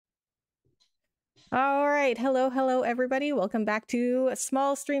All right. Hello, everybody. Welcome back to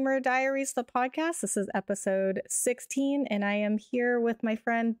Small Streamer Diaries, the podcast. This is episode 16, and I am here with my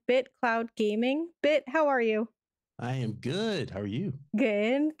friend Bit Cloud Gaming. Bit, how are you? I am good. How are you?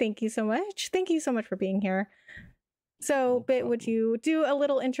 Good. Thank you so much. Thank you so much for being here. So, No Bit, would problem. you do a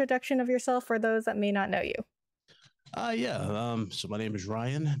little introduction of yourself for those that may not know you? Yeah. So my name is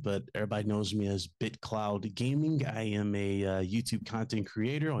Ryan, but everybody knows me as BitCloud Gaming. I am a YouTube content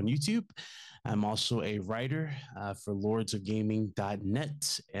creator on YouTube. I'm also a writer for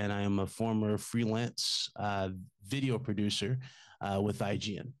lordsofgaming.net, and I am a former freelance video producer with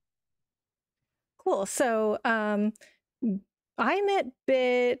IGN. Cool. So, I met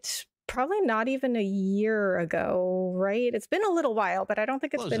Bit probably not even a year ago, right? It's been a little while, but I don't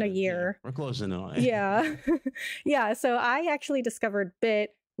think it's been a Closing it. Yeah, year. we're closing on it. Yeah. Yeah. So I actually discovered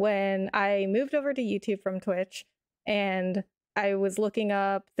Bit when I moved over to YouTube from Twitch, and I was looking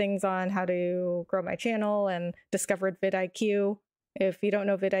up things on how to grow my channel and discovered vidIQ. If you don't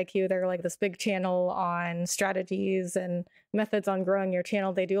know vidIQ, they're like this big channel on strategies and methods on growing your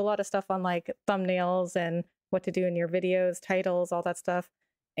channel. They do a lot of stuff on like thumbnails and what to do in your videos, titles, all that stuff.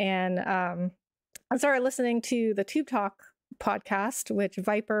 And I started listening to the Tube Talk podcast, which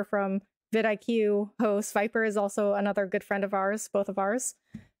Viper from vidIQ hosts. Viper is also another good friend of ours, both of ours.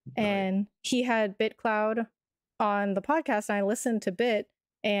 Right. And he had BitCloud on the podcast, and I listened to Bit.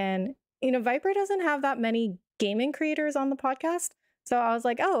 And, Viper doesn't have that many gaming creators on the podcast. So I was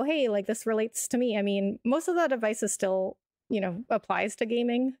like, oh, hey, like this relates to me. I mean, most of that advice is still, applies to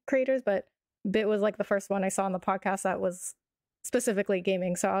gaming creators, but Bit was like the first one I saw on the podcast that was specifically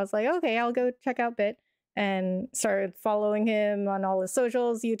gaming. So I was like, okay, I'll go check out Bit, and started following him on all his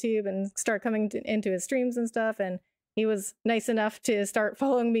socials, YouTube, and start coming into his streams and stuff. And he was nice enough to start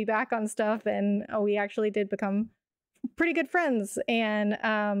following me back on stuff. And we actually did become pretty good friends. And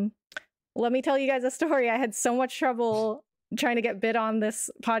let me tell you guys a story. I had so much trouble trying to get Bit on this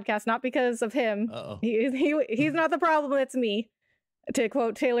podcast, not because of him. Uh-oh. He's not the problem, it's me, to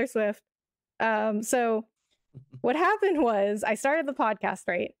quote Taylor Swift. So what happened was I started the podcast,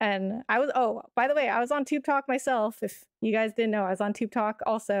 right? And by the way, I was on Tube Talk myself. If you guys didn't know, I was on Tube Talk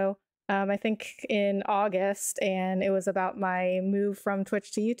also, I think in August, and it was about my move from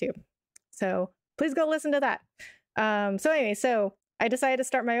Twitch to YouTube. So please go listen to that. So I decided to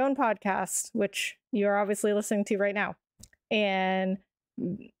start my own podcast, which you're obviously listening to right now. And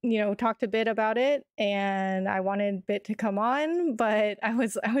talk to Bit about it, and I wanted Bit to come on, but I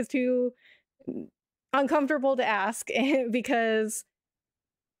was too uncomfortable to ask because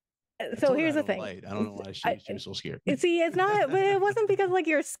so here's the thing. I don't know why she was so scared. See, it's not, but it wasn't because like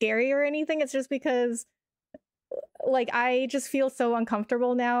you're scary or anything. It's just because like I just feel so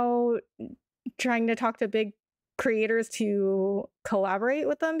uncomfortable now trying to talk to big creators to collaborate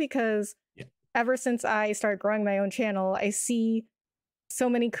with them, because ever since I started growing my own channel, I see so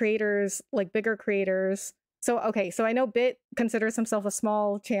many creators, like bigger creators. So I know Bit considers himself a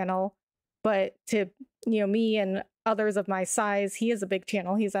small channel, but to me and others of my size, he is a big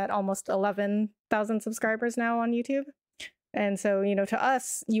channel. He's at almost 11,000 subscribers now on YouTube. And so, to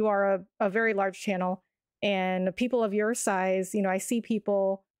us, you are a very large channel, and people of your size, I see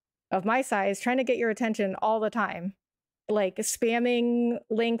people of my size trying to get your attention all the time, like spamming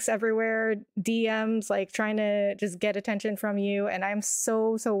links everywhere, DMs, like trying to just get attention from you. And I'm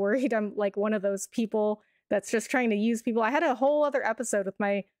so worried I'm like one of those people that's just trying to use people. I had a whole other episode with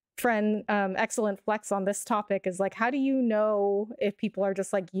my friend Excellent Flex on this topic, is like, how do you know if people are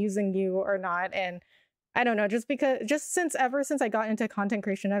just like using you or not? And I don't know, ever since I got into content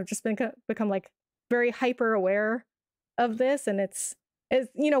creation, I've just become like very hyper aware of this. And it's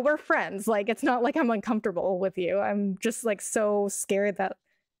we're friends. Like, it's not like I'm uncomfortable with you. I'm just like so scared that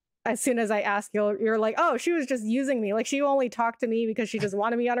as soon as I ask, you're like, oh, she was just using me. Like, she only talked to me because she just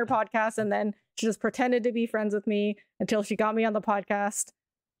wanted me on her podcast, and then she just pretended to be friends with me until she got me on the podcast,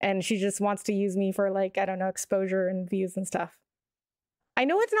 and she just wants to use me for like, I don't know, exposure and views and stuff. I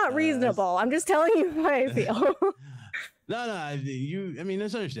know it's not reasonable. I'm just telling you how I feel. No, I mean,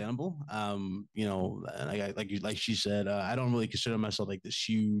 that's understandable. Like she said, I don't really consider myself like this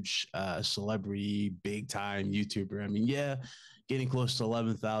huge celebrity, big time YouTuber. I mean, yeah, getting close to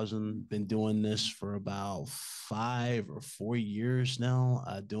 11,000. Been doing this for about 5 or 4 years now.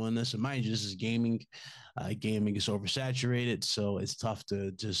 Doing this, and mind you, this is gaming. Gaming is oversaturated, so it's tough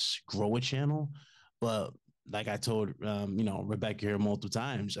to just grow a channel. But like I told Rebecca here multiple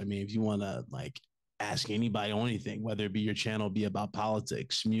times, I mean, if you want to like ask anybody on anything, whether it be your channel be about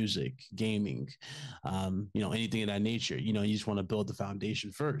politics, music, gaming, anything of that nature. You just want to build the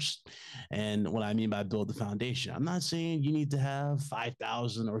foundation first. And what I mean by build the foundation, I'm not saying you need to have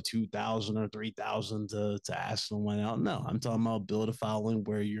 5,000 or 2,000 or 3,000 to ask someone out. No, I'm talking about build a following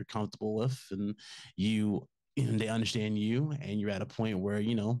where you're comfortable with, and you and they understand you, and you're at a point where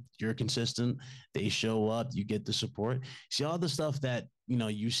you're consistent, they show up, you get the support. See all the stuff that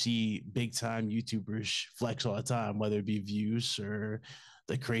you see big time YouTubers flex all the time, whether it be views or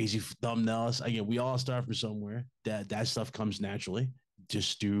the crazy thumbnails. Again, we all start from somewhere. That stuff comes naturally,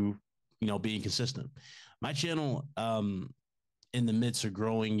 just through being consistent. My channel, in the midst of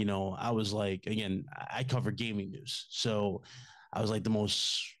growing, I was like, again, I cover gaming news, so I was like the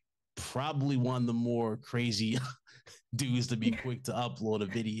most, probably one of the more crazy dudes to be quick to upload a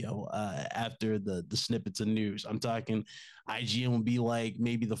video after the snippets of news. I'm talking IGN would be like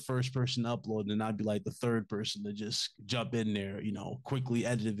maybe the first person to upload, and I'd be like the third person to just jump in there, quickly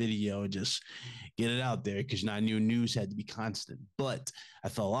edit a video and just get it out there, because I knew news had to be constant. But I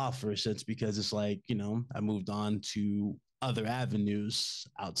fell off for a sense because it's like, I moved on to other avenues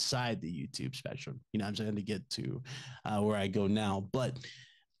outside the YouTube spectrum. I'm trying to get to where I go now. But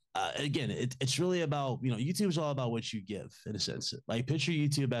again, it's really about, YouTube is all about what you give, in a sense. Like, picture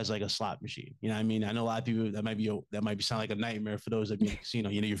YouTube as like a slot machine. You know what I mean? I know a lot of people that might be sound like a nightmare for those that be in the casino.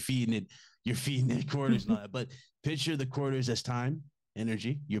 You're feeding it quarters and all that. But picture the quarters as time,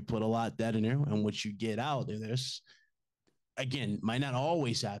 energy. You put a lot of that in there, and what you get out there's, again, might not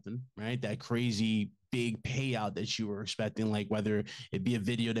always happen, right? That crazy big payout that you were expecting, like whether it be a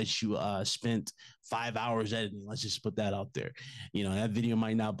video that you spent 5 hours editing. Let's just put that out there. That video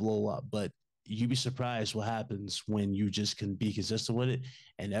might not blow up, but you'd be surprised what happens when you just can be consistent with it,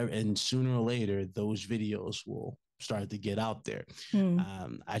 and sooner or later those videos will start to get out there.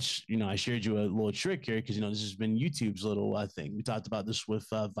 Mm. I shared you a little trick here, because this has been YouTube's little thing. We talked about this with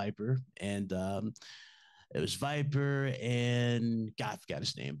Viper, and it was Viper and God, I forgot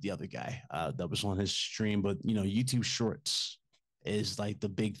his name, the other guy that was on his stream. But YouTube Shorts is like the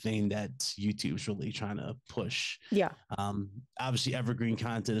big thing that YouTube's really trying to push. Yeah. Obviously, evergreen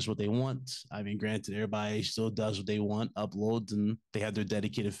content is what they want. I mean, granted, everybody still does what they want, uploads, and they have their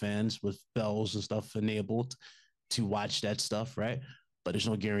dedicated fans with bells and stuff enabled to watch that stuff, right? But there's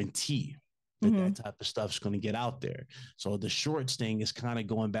no guarantee that Mm-hmm. that type of stuff is going to get out there. So the shorts thing is kind of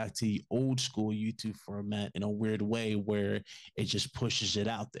going back to the old school YouTube format in a weird way, where it just pushes it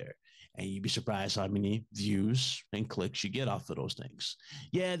out there. And you'd be surprised how many views and clicks you get off of those things.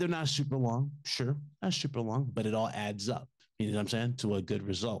 Yeah, they're not super long. Sure, not super long, but it all adds up. You know what I'm saying? To a good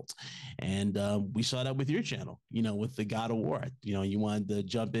result. And we saw that with your channel, with the God of War. You wanted to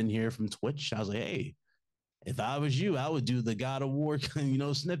jump in here from Twitch. I was like, hey, if I was you, I would do the God of War,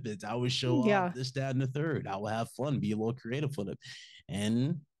 snippets. I would show off Yeah. this, that, and the third. I would have fun, be a little creative with it.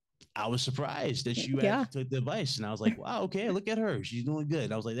 And I was surprised that you Yeah. actually took the advice. And I was like, wow, okay, look at her. She's doing good.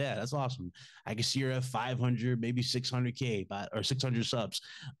 And I was like, yeah, that's awesome. I can see her at 500, maybe 600K or 600 subs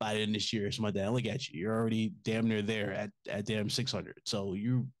by the end of this year or something like that. And look at you. You're already damn near there at damn 600. So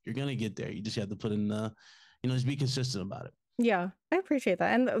you're going to get there. You just have to put in just be consistent about it. Yeah, I appreciate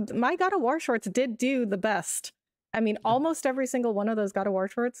that. And my God of War shorts did do the best. I mean, almost every single one of those God of War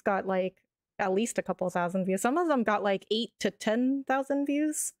shorts got like at least a couple thousand views. Some of them got like 8 to 10,000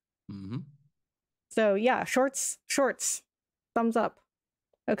 views. Mm-hmm. So yeah, shorts, thumbs up.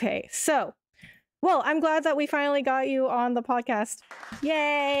 Okay, so, well, I'm glad that we finally got you on the podcast.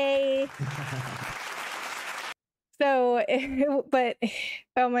 Yay! So, but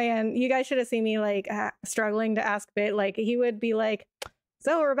oh man, you guys should have seen me like struggling to ask Bit. Like, he would be like,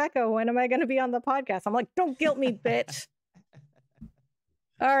 so Rebecca, when am I going to be on the podcast? I'm like, don't guilt me, Bit.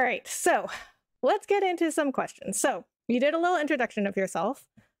 All right, so let's get into some questions. So you did a little introduction of yourself,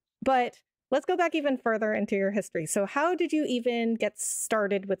 but let's go back even further into your history. So how did you even get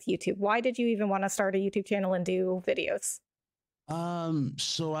started with YouTube? Why did you even want to start a YouTube channel and do videos?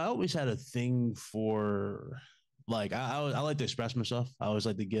 So I always had a thing for, like, I like to express myself. I always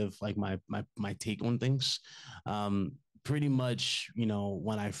like to give like my take on things. Pretty much,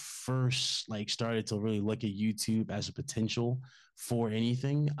 when I first like started to really look at YouTube as a potential for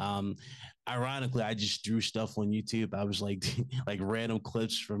anything, ironically, I just drew stuff on YouTube. I was like like random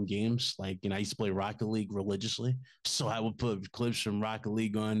clips from games. Like, I used to play Rocket League religiously, so I would put clips from Rocket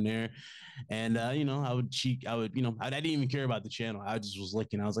League on there. And I would cheat. I didn't even care about the channel. I just was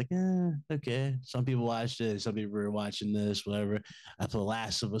looking. I was like, okay. Some people watched it. Some people were watching this, whatever. I put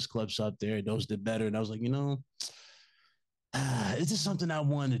Last of Us clips up there. Those did better. And I was like, is this something I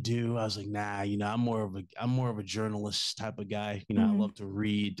want to do? I was like, nah, I'm more of a journalist type of guy. I Mm-hmm. love to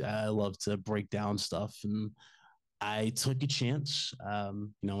read. I love to break down stuff. And I took a chance.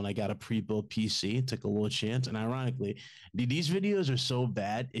 When I got a pre-built PC, took a little chance. And ironically, these videos are so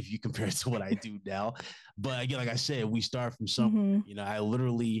bad if you compare it to what I do now. But again, like I said, we start from somewhere. Mm-hmm. I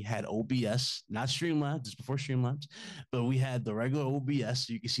literally had OBS, not Streamlabs, just before Streamlabs, but we had the regular OBS.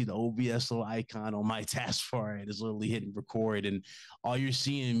 So you can see the OBS little icon on my taskbar, and it's literally hitting record. And all you're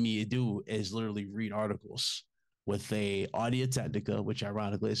seeing me do is literally read articles with a Audio Technica, which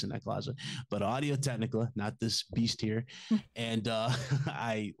ironically is in that closet, but Audio Technica, not this beast here. And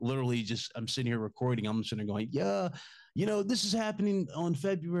I literally I'm sitting here recording. I'm sitting there going, yeah, this is happening on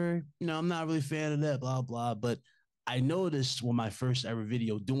February. I'm not really a fan of that, blah, blah. But I noticed when my first ever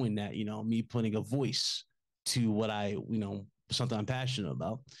video doing that, me putting a voice to what something I'm passionate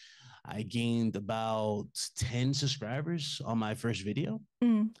about. I gained about 10 subscribers on my first video.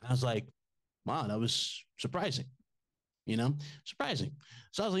 Mm. I was like, wow, that was surprising you know, surprising.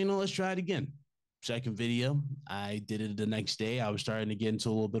 So I was like, let's try it again. Second video, I did it the next day. I was starting to get into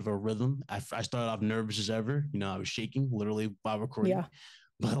a little bit of a rhythm. I started off nervous as ever. I was shaking literally while recording. Yeah.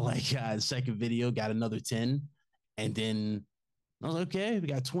 But like the second video got another 10. And then I was like, okay, we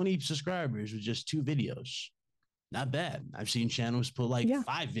got 20 subscribers with just two videos. Not bad. I've seen channels put like Yeah.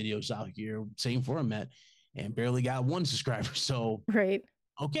 5 videos out here, same format, and barely got one subscriber. So, Right.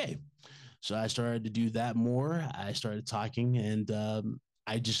 okay, so I started to do that more. I started talking, and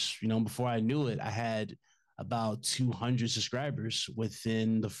I just, before I knew it, I had about 200 subscribers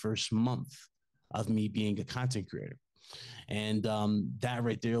within the first month of me being a content creator. And that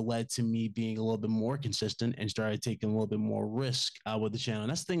right there led to me being a little bit more consistent and started taking a little bit more risk with the channel. And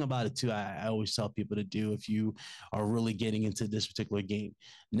that's the thing about it too. I always tell people to do if you are really getting into this particular game,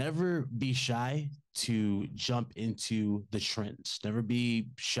 never be shy to jump into the trends. Never be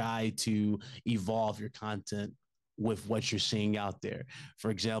shy to evolve your content with what you're seeing out there.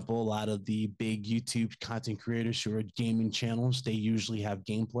 For example, a lot of the big YouTube content creators who are gaming channels, they usually have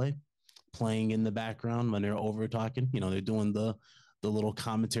gameplay playing in the background when they're over talking. They're doing the little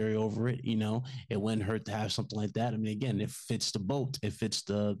commentary over it. It wouldn't hurt to have something like that. I mean, again, it fits the boat, it fits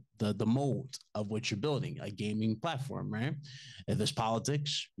the mold of what you're building, a gaming platform, right? If it's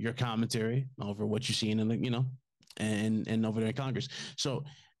politics, your commentary over what you're seeing in the, and over there in Congress. So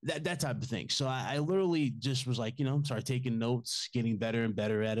that type of thing. So I literally just was like, started taking notes, getting better and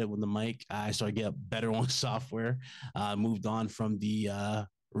better at it with the mic. I started getting better on software. Moved on from the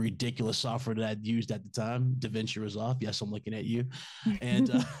ridiculous software that I'd used at the time. DaVinci Resolve. Yes, I'm looking at you.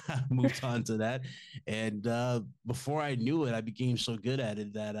 And moved on to that. And before I knew it, I became so good at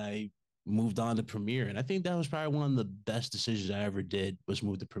it that I moved on to Premiere. And I think that was probably one of the best decisions I ever did was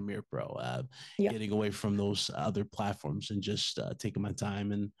move to Premiere Pro, Yeah. getting away from those other platforms and just taking my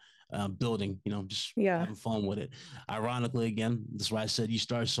time and building, just Yeah. having fun with it. Ironically, again, that's why I said you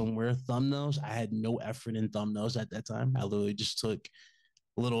start somewhere. Thumbnails, I had no effort in thumbnails at that time. I literally just took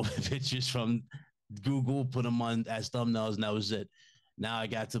little pictures from Google, put them on as thumbnails, and that was it. Now I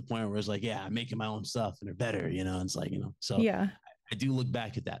got to the point where it's like, yeah, I'm making my own stuff and they're better, It's like, so Yeah. I do look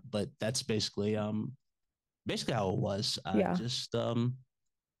back at that, but that's basically how it was. Yeah. Just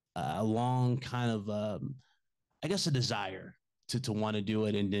a long kind of I guess a desire to want to do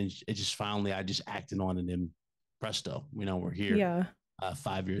it, and then it just finally I just acted on it, and presto, we're here Yeah.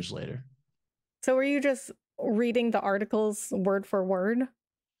 5 years later. So were you just reading the articles word for word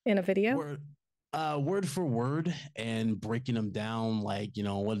in a video? Word for word and breaking them down, like,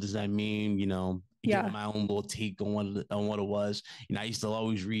 what does that mean? Giving Yeah. my own little take on what it was. I used to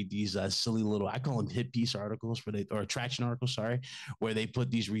always read these silly little, I call them hit piece articles, or attraction articles, sorry, where they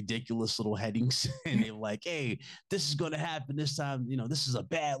put these ridiculous little headings and they're like, hey, this is going to happen this time. This is a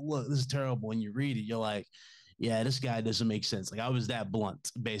bad look. This is terrible. When you read it, you're like, yeah, this guy doesn't make sense. Like I was that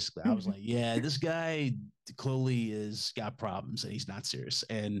blunt, basically. I was like, yeah, this guy clearly is got problems and he's not serious.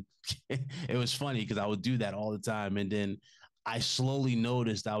 And it was funny because I would do that all the time. And then I slowly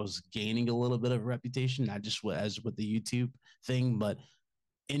noticed I was gaining a little bit of a reputation, not just as with the YouTube thing, but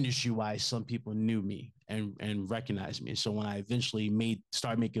industry wise, some people knew me and recognized me. So when I eventually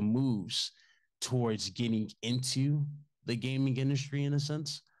started making moves towards getting into the gaming industry, in a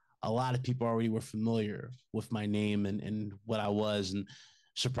sense, a lot of people already were familiar with my name and what I was. And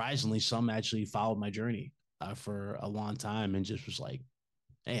surprisingly, some actually followed my journey for a long time and just was like,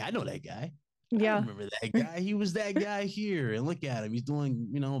 hey, I know that guy. I Yeah. remember that guy. He was that guy here. And look at him. He's doing,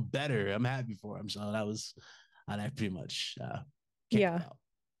 better. I'm happy for him. So that was how that pretty much came Yeah. about.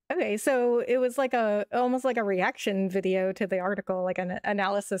 Okay, so it was like almost like a reaction video to the article, like an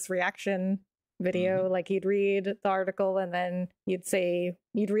analysis reaction video. Mm-hmm. Like you'd read the article and then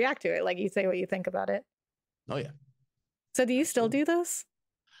you'd react to it. Like you'd say what you think about it. Oh yeah, So do you still absolutely. do those?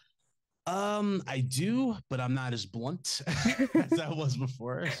 I do, but I'm not as blunt as I was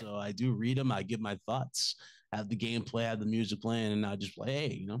before. So I do read them. I give my thoughts, have the gameplay, have the music playing, and I just play.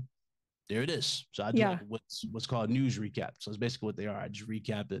 Hey, there it is. So I do like Yeah. what's called news recap. So it's basically what they are. I just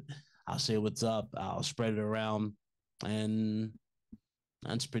recap it. I'll say what's up. I'll spread it around, and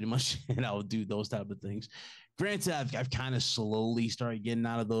that's pretty much it. I'll do those type of things. Granted, I've kind of slowly started getting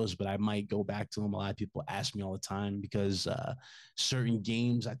out of those, but I might go back to them. A lot of people ask me all the time because certain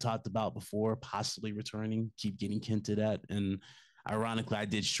games I talked about before, possibly returning, keep getting hinted at. And ironically, I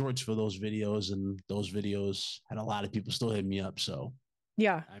did shorts for those videos, and those videos had a lot of people still hit me up. So,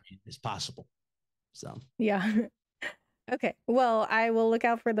 Yeah. I mean, it's possible. So, Yeah. Okay. Well, I will look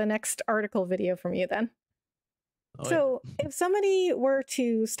out for the next article video from you then. oh, yeah. So, if somebody were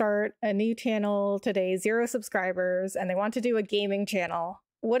to start a new channel today, 0 subscribers, and they want to do a gaming channel,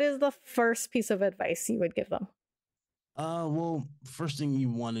 what is the first piece of advice you would give them? Well, first thing you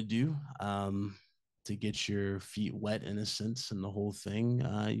want to do, to get your feet wet in a sense and the whole thing,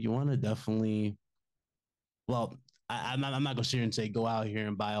 you want to definitely, well, I'm not gonna sit here and say go out here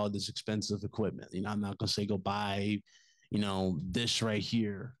and buy all this expensive equipment. I'm not gonna say go buy, this right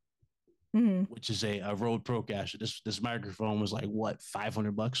here, Mm-hmm. which is a Rode Procaster. This microphone was like what,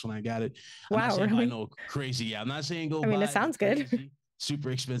 $500 when I got it. I'm not Wow, saying buy really? no crazy. Yeah, I'm not saying go I mean, it buy the sounds good. crazy,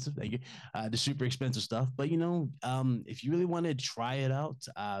 super expensive. Thank you. The super expensive stuff. But if you really want to try it out,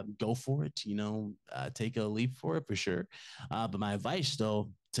 go for it. Take a leap for it for sure. But my advice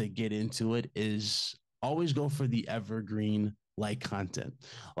though to get into it is always go for the evergreen like content.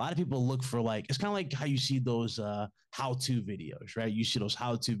 A lot of people look for like it's kind of like how you see those how-to videos, right? You see those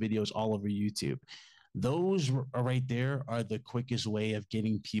how-to videos all over YouTube. Those are right there are the quickest way of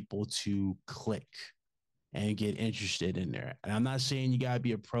getting people to click and get interested in there. And I'm not saying you gotta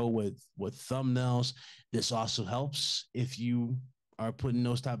be a pro with thumbnails. This also helps if you are putting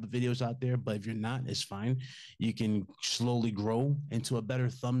those type of videos out there, but if you're not, it's fine. You can slowly grow into a better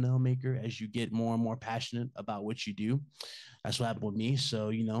thumbnail maker as you get more and more passionate about what you do. That's what happened with me.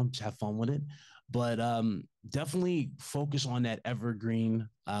 So, just have fun with it. But definitely focus on that evergreen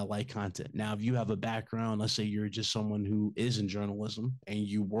like content. Now, if you have a background, let's say you're just someone who is in journalism and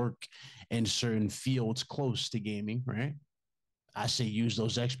you work in certain fields close to gaming, right? I say use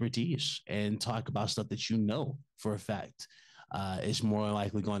those expertise and talk about stuff that you know for a fact is more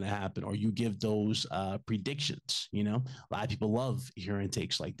likely going to happen, or you give those predictions. A lot of people love hearing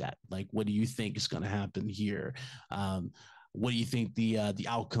takes like that. Like, what do you think is going to happen here? What do you think the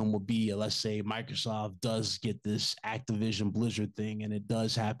outcome will be? Let's say Microsoft does get this Activision Blizzard thing, and it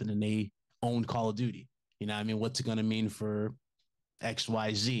does happen, and they own Call of Duty. I mean, what's it going to mean for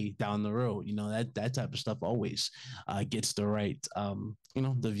XYZ down the road? That type of stuff always gets the right,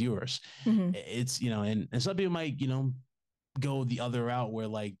 the viewers. Mm-hmm. It's, and some people might, go the other route where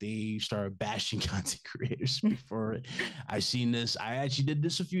like they start bashing content creators before it. I seen this. I actually did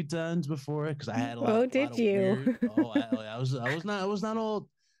this a few times before because I had a lot, Oh, a lot did of you? weird. Oh, I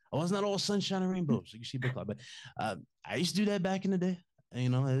was not all sunshine and rainbows. You see, book club, but I used to do that back in the day.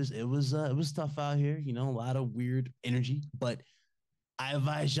 It was tough out here. A lot of weird energy, but I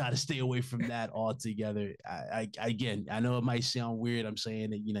advise y'all to stay away from that altogether. Again, I know it might sound weird. I'm saying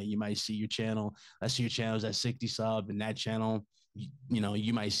that you might see your channel. Let's see your channel's at 60 sub, and that channel,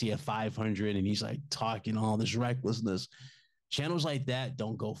 you might see at 500, and he's like talking all this recklessness. Channels like that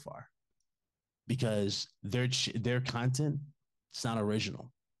don't go far because their content it's not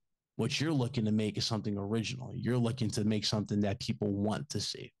original. What you're looking to make is something original. You're looking to make something that people want to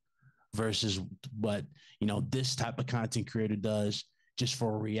see versus what this type of content creator does just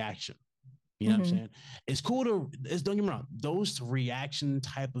for a reaction. You know what I'm Mm-hmm. saying? It's cool don't get me wrong, those reaction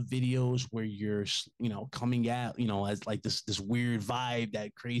type of videos where you're coming at as like this weird vibe,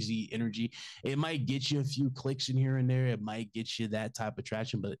 that crazy energy, it might get you a few clicks in here and there, it might get you that type of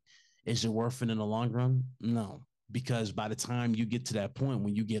traction, but is it worth it in the long run? No, because by the time you get to that point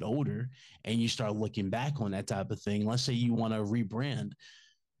when you get older and you start looking back on that type of thing, let's say you want to rebrand,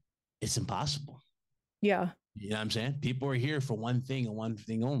 it's impossible. Yeah. You know what I'm saying? People are here for one thing and one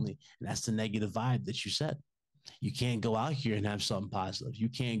thing only, and that's the negative vibe that you set. You can't go out here and have something positive. You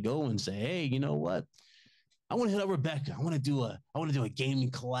can't go and say, "Hey, you know what? I want to hit up Rebecca. I want to do a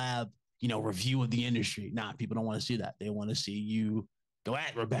gaming collab, review of the industry." Nah, people don't want to see that. They want to see you go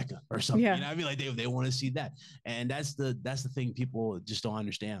at Rebecca or something. Yeah. I mean, like they want to see that, and that's the thing people just don't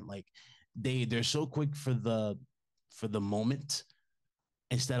understand. Like they're so quick for the moment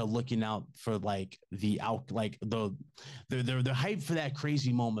instead of looking out for like the out like they're hyped for that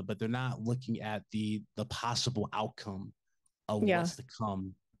crazy moment, but they're not looking at the possible outcome of Yeah. what's to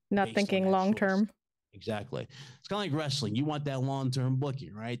come Not based on thinking that long choice. term. Exactly. It's kind of like wrestling. You want that long term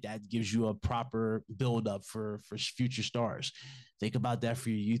booking, right? That gives you a proper build up for future stars. Think about that for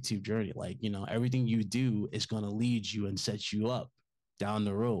your YouTube journey. Like, everything you do is going to lead you and set you up down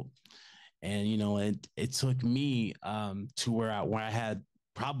the road. And it took me to where I had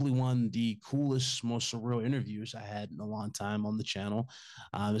probably one of the coolest, most surreal interviews I had in a long time on the channel.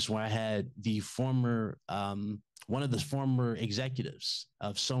 Is where I had the former one of the former executives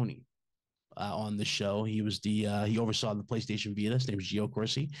of Sony on the show. He was he oversaw the PlayStation Vita. His name is Gio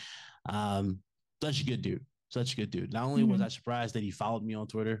Corsi. Um, Such a good dude. Such a good dude. Not only was Hmm. I surprised that he followed me on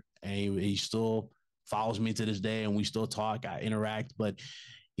Twitter, and he still follows me to this day, and we still talk, I interact, but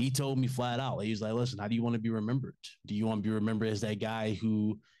he told me flat out, he was like, listen, how do you want to be remembered? Do you want to be remembered as that guy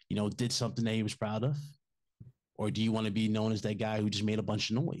who, did something that he was proud of? Or do you want to be known as that guy who just made a bunch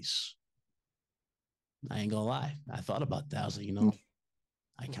of noise? I ain't gonna lie. I thought about that. I was like,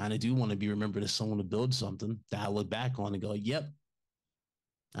 I kind of do want to be remembered as someone to build something that I look back on and go, yep,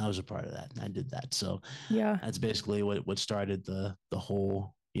 I was a part of that. I did that. So Yeah. that's basically what started the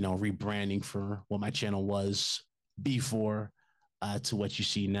whole, rebranding for what my channel was before to what you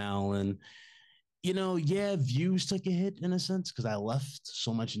see now. And yeah, views took a hit in a sense because I left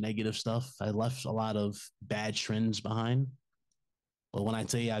so much negative stuff. I left a lot of bad trends behind. But when I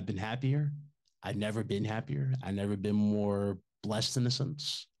tell you I've been happier, I've never been happier. I've never been more blessed in a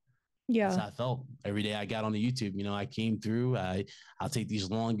sense. That's Yeah. how I felt every day I got on the YouTube. I came through. I'll take these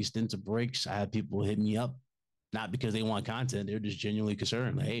long stints of breaks. I had people hit me up, not because they want content. They're just genuinely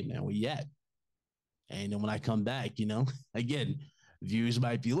concerned. Like, hey man, where you at? And then when I come back, again, views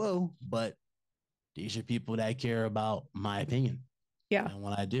might be low, but these are people that care about my opinion Yeah. and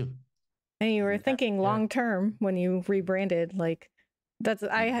what I do. And you were And that thinking right there. long term when you rebranded. Like, that's,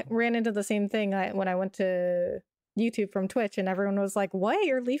 I Mm-hmm. ran into the same thing when I went to YouTube from Twitch, and everyone was like, "What?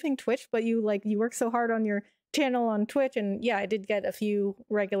 You're leaving Twitch, but you work so hard on your channel on Twitch." And yeah, I did get a few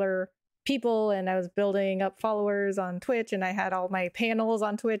regular people, and I was building up followers on Twitch, and I had all my panels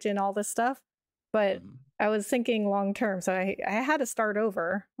on Twitch and all this stuff. But Mm-hmm. I was thinking long term, so I had to start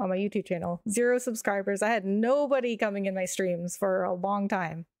over on my YouTube channel. 0 subscribers. I had nobody coming in my streams for a long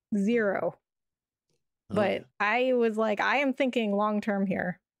time. Zero. Oh yeah. But I was like, I am thinking long term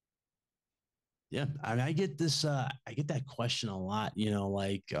here. Yeah. I mean, I get that question a lot,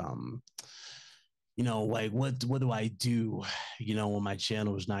 like what do I do, when my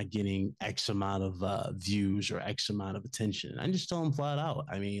channel is not getting X amount of views or X amount of attention. I just tell them flat out.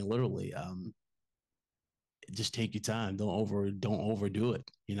 I mean, literally, just take your time. Don't overdo it.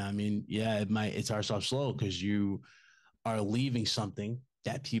 I mean, yeah, it starts off slow because you are leaving something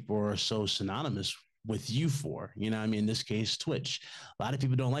that people are so synonymous with you for. I mean, in this case, Twitch. A lot of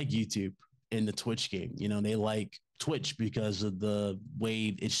people don't like YouTube in the Twitch game. They like Twitch because of the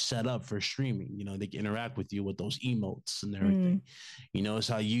way it's set up for streaming. They can interact with you with those emotes and Mm, everything. It's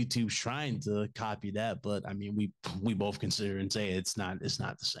how YouTube's trying to copy that, but I mean, we both consider and say it's not the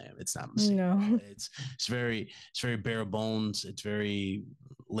same. It's not the same at all. no. It's very bare bones. It's very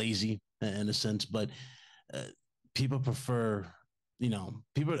lazy in a sense, but uh, people prefer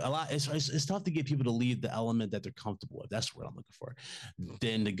people a lot. It's tough to get people to leave the element that they're comfortable with. That's what I'm looking for,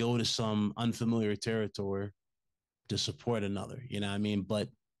 than to go to some unfamiliar territory to support another. You know what I mean? But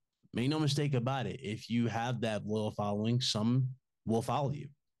make no mistake about it. If you have that loyal following, some will follow you.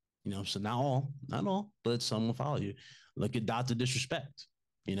 So not all, but some will follow you. Look at Dr. Disrespect.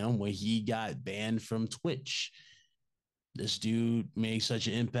 When he got banned from Twitch, this dude made such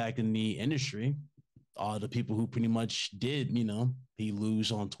an impact in the industry. All the people who pretty much did, he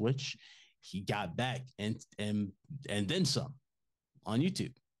lose on Twitch, he got back and then some on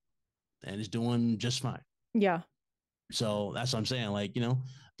YouTube, and is doing just fine. Yeah. So that's what I'm saying. Like,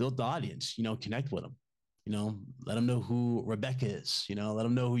 build the audience, connect with them, let them know who Rebecca is, let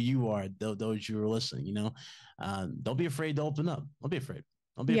them know who you are, those you are listening, don't be afraid to open up. Don't be afraid.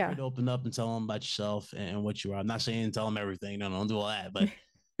 Don't be afraid Yeah. to open up and tell them about yourself and what you are. I'm not saying tell them everything. No, don't do all that. But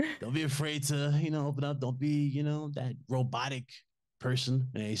don't be afraid to, open up. Don't be, that robotic person.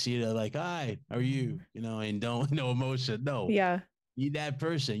 And they see it like, hi, how are you? And don't no emotion. No, Yeah. be that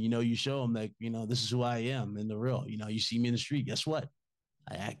person. You show them that, this is who I am in the real. You see me in the street. Guess what?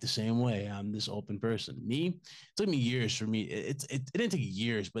 I act the same way. I'm this open person. Me, it took me years for me. It didn't take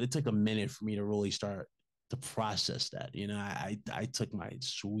years, but it took a minute for me to really start to process that. I took my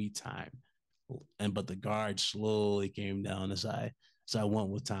sweet time, but the guard slowly came down as I went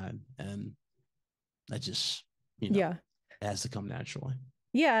with time, and that just, Yeah. it has to come naturally.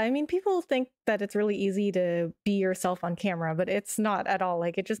 Yeah, I mean, people think that it's really easy to be yourself on camera, but it's not at all.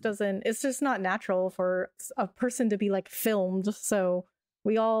 Like, it just doesn't, it's just not natural for a person to be like filmed. So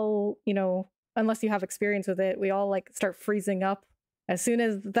we all, unless you have experience with it, we all like start freezing up. As soon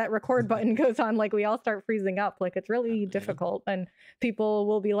as that record button goes on, like we all start freezing up. Like, it's really Yeah. difficult. And people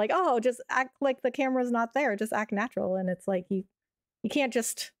will be like, oh, just act like the camera's not there, just act natural. And it's like, you can't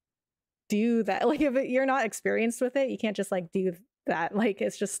just do that. Like if you're not experienced with it, you can't just like do that. Like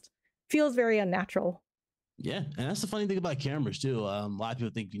it's just feels very unnatural. Yeah, and that's the funny thing about cameras too. A lot of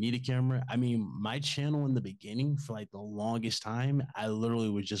people think you need a camera. I mean, my channel in the beginning, for like the longest time, I literally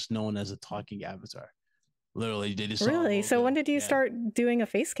was just known as a talking avatar. Literally, they just saw a Really? So when logo. did you Yeah, start doing a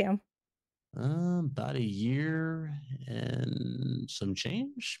face cam? about a year and some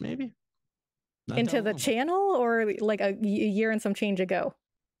change, maybe. Not that Into the long ago. channel or like a year and some change ago?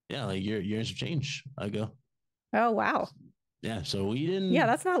 Yeah, like year and some change ago. Oh wow. Yeah, so we Yeah, didn't.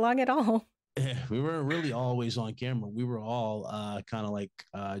 that's not long at all. We weren't really always on camera. We were all kind of like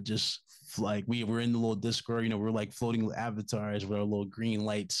just like we were in the little Discord, we are like floating avatars with our little green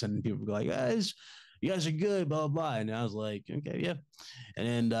lights, and people were like, guys, you guys are good, blah, blah, blah. And I was like, okay, yeah.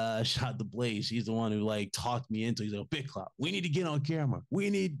 And then shot the Blaze. He's the one who like talked me into. He's like, Big Cloud, we need to get on camera. We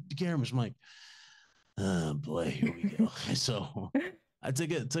need the cameras. I'm like, oh boy, here we go. So I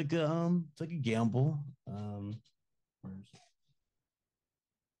took a gamble.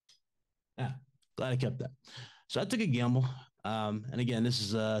 Yeah, glad I kept that. So I took a gamble. And again, this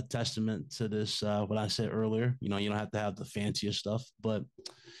is a testament to this, what I said earlier. You don't have to have the fanciest stuff, but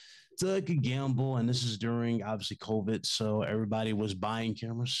took a gamble. And this is during obviously COVID. So everybody was buying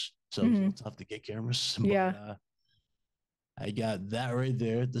cameras. So it was a Hmm. little tough to get cameras. But Yeah. I got that right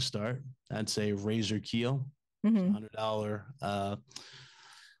there at the start. I'd say Razor Keel. It's Hmm.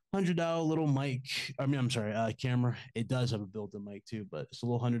 $100 little mic. I mean, I'm sorry, camera. It does have a built-in mic too, but it's a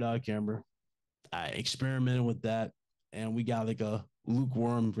little $100 camera. I experimented with that, and we got like a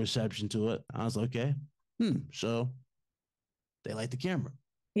lukewarm reception to it. I was like, okay, so they like the camera.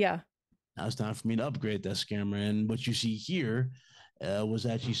 Yeah. Now it's time for me to upgrade that camera. And what you see here was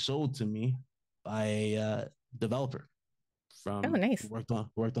actually sold to me by a developer Oh, from who nice. worked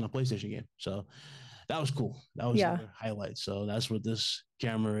on a PlayStation game. So that was cool. That was Yeah. another highlight. So that's what this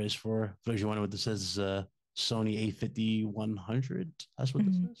camera is for. For those you wonder what this says, Sony A50 100. That's what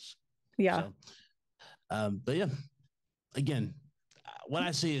this Hmm. is. Yeah. So, but yeah, again, what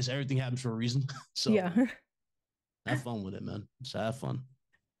I say is everything happens for a reason. So Yeah. have fun with it, man. Just have fun.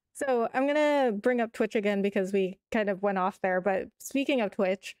 So I'm gonna bring up Twitch again because we kind of went off there. But speaking of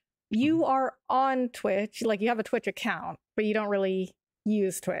Twitch, Mhm. you are on Twitch, like you have a Twitch account, but you don't really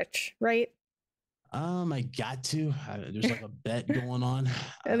use Twitch, right? I got to. There's like a bet going on.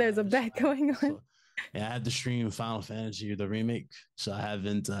 And there's a So bet going on. yeah, I had to stream Final Fantasy the remake, so I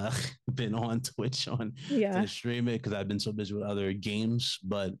haven't been on Twitch on Yeah. to stream it because I've been so busy with other games.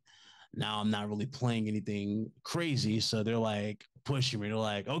 But now I'm not really playing anything crazy, so they're like pushing me. They're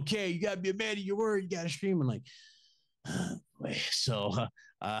like, "Okay, you gotta be a man of your word. You gotta stream." And like, so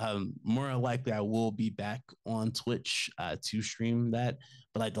more likely I will be back on Twitch to stream that.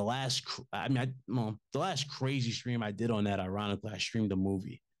 But like the last crazy stream I did on that, ironically, I streamed a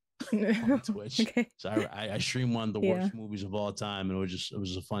movie on Twitch. Okay. So I streamed one of the Yeah. worst movies of all time, and it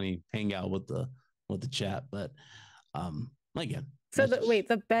was a funny hangout with the chat. But again, So that's just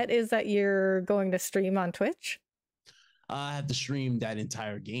the bet is that you're going to stream on Twitch? I have to stream that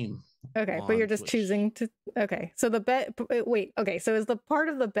entire game Okay, but you're on just Twitch. choosing to. Okay, so the bet. Wait. Okay, so is the part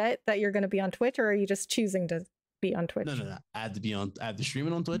of the bet that you're going to be on Twitch, or are you just choosing to be on No, no, Twitch? no. I have to stream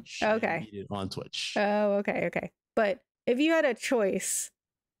it on Twitch and Okay. beat it on Twitch. Oh, okay, okay. But if you had a choice,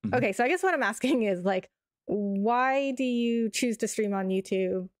 Mhm. okay, so I guess what I'm asking is like, why do you choose to stream on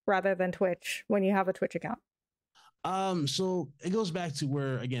YouTube rather than Twitch when you have a Twitch account? So it goes back to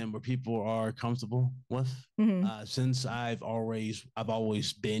where people are comfortable with. Hmm. Since I've always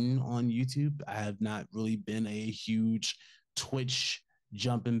been on YouTube, I have not really been a huge Twitch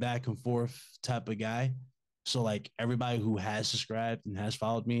jumping back and forth type of guy. So like everybody who has subscribed and has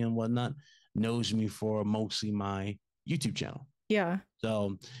followed me and whatnot knows me for mostly my YouTube channel. Yeah.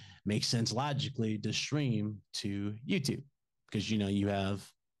 So makes sense logically to stream to YouTube because you have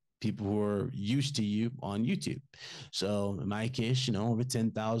people who are used to you on YouTube. So in my case, over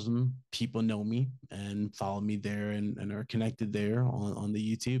 10,000 people know me and follow me there and are connected there on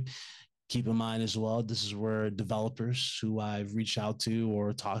the YouTube. Keep in mind as well, this is where developers who I've reached out to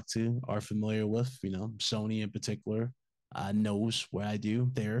or talked to are familiar with, Sony in particular knows what I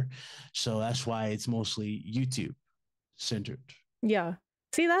do there. So that's why it's mostly YouTube centered. Yeah.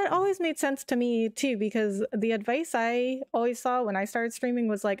 See, that always made sense to me too, because the advice I always saw when I started streaming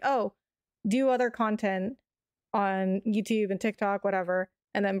was like, oh, do other content on YouTube and TikTok, whatever,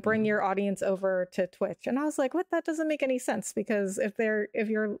 and then bring Mhm. your audience over to Twitch. And I was like, what? That doesn't make any sense, because if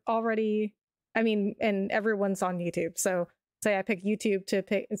you're already, I mean, and everyone's on YouTube. So say I pick YouTube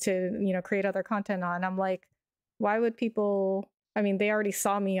to create other content on, I'm like, why would people, I mean, they already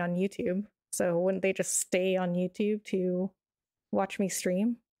saw me on YouTube. So wouldn't they just stay on YouTube to watch me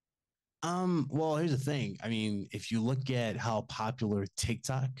stream? Well, here's the thing. I mean, if you look at how popular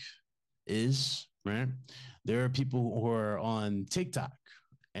TikTok is, right? There are people who are on TikTok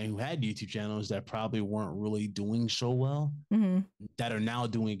and who had YouTube channels that probably weren't really doing so well Mm-hmm. that are now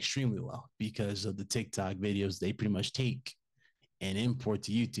doing extremely well because of the TikTok videos they pretty much take and import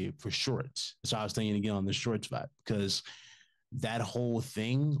to YouTube for shorts. So I was thinking again on the shorts vibe because that whole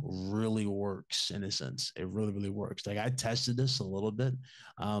thing really works in a sense. It really, really works. Like I tested this a little bit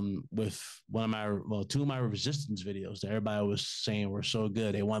with one of my, well, two of my resistance videos that everybody was saying were so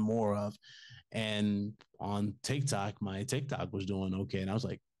good. They want more of. And on TikTok, my TikTok was doing okay. And I was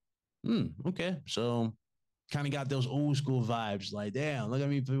like, okay. So kind of got those old school vibes. Like, damn, look at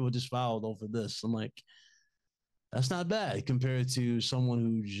me, people just followed over this. I'm like, that's not bad compared to someone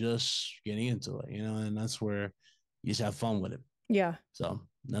who's just getting into it, you know, and that's where you just have fun with it. Yeah. So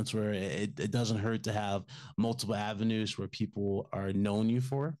that's where it doesn't hurt to have multiple avenues where people are known you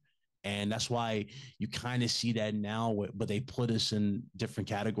for. And that's why you kind of see that now, but they put us in different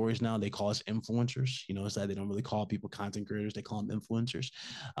categories now. They call us influencers. You know, it's that they don't really call people content creators; they call them influencers.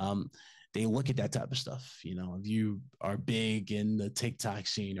 Um, they look at that type of stuff. You know, if you are big in the TikTok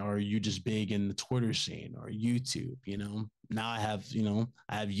scene, or you just big in the Twitter scene or YouTube, you know, now I have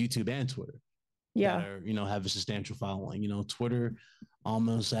YouTube and Twitter that Yeah. are, have a substantial following. You know, Twitter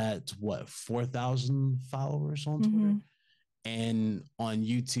almost at what, 4,000 followers on Twitter, Mm-hmm. and on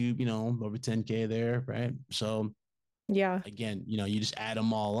YouTube, over 10K there, right? So Yeah. again, you just add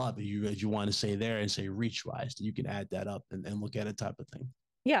them all up. If you want to say there and say reach wise, you can add that up and look at it type of thing.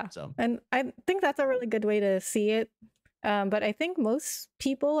 Yeah. So And I think that's a really good way to see it. But I think most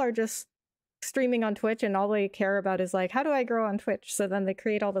people are just streaming on Twitch and all they care about is like, how do I grow on Twitch? So then they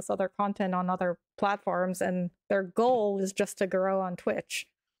create all this other content on other platforms and their goal is just to grow on Twitch.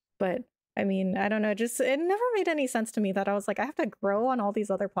 But I mean, I don't know, just it never made any sense to me that I was like, I have to grow on all these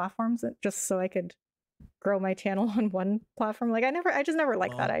other platforms just so I could grow my channel on one platform. Like I just never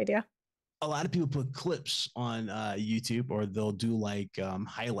liked that well, idea. a lot of people put clips on YouTube, or they'll do like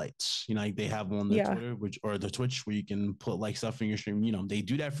highlights. Like they have on the Yeah. Twitter, which or the Twitch, where you can put like stuff in your stream. They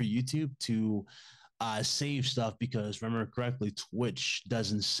do that for YouTube to save stuff, because remember correctly, Twitch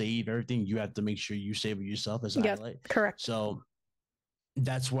doesn't save everything. You have to make sure you save it yourself as a Yes, highlight. correct. So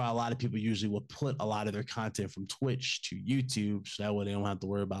that's why a lot of people usually will put a lot of their content from Twitch to YouTube, so that way they don't have to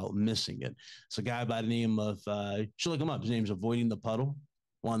worry about missing it. So a guy by the name of you should look him up. His name's Avoiding the Puddle.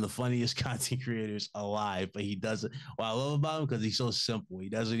 One of the funniest content creators alive, but he does it. What I love about him, because he's so simple. He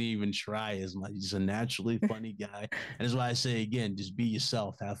doesn't even try as much. He's a naturally funny guy, and that's why I say again, just be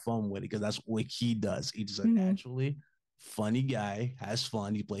yourself, have fun with it, because that's what he does. He's just a Mm-hmm. naturally funny guy, has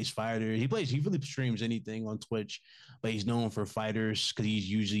fun. He plays fighter. He really streams anything on Twitch, but he's known for fighters because he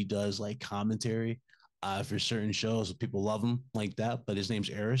usually does like commentary for certain shows. People love him like that. But his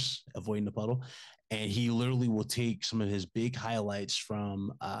name's Eris, Avoiding the Puddle, and he literally will take some of his big highlights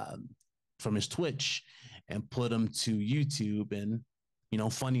from his Twitch and put them to YouTube, and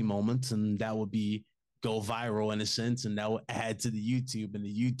funny moments, and that would be go viral in a sense, and that will add to the YouTube, and the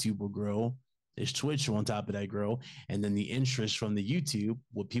YouTube will grow. There's Twitch on top of that grow, and then the interest from the YouTube,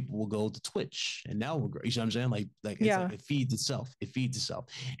 what people will go to Twitch, and now we'll grow. You know what I'm saying? Like it's Yeah. like it feeds itself. It feeds itself,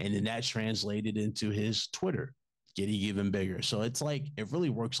 and then that translated into his Twitter getting even bigger. So it's like it really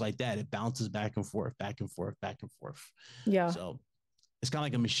works like that. It bounces back and forth, back and forth, back and forth. Yeah. So it's kind of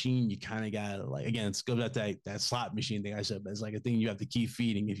like a machine. You kind of got to, like, again, it's goes back to that slot machine thing I said, but it's like a thing you have to keep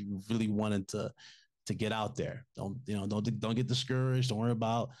feeding if you really wanted to get out there. Don't get discouraged. Don't worry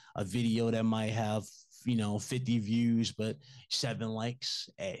about a video that might have 50 views but 7 likes.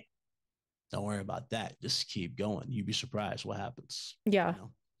 Hey, don't worry about that. Just keep going. You'd be surprised what happens. Yeah.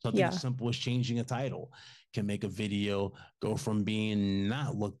 Something as Yeah. simple as changing a title can make a video go from being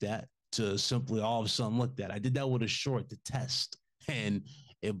not looked at to simply all of a sudden looked at. I did that with a short to test, and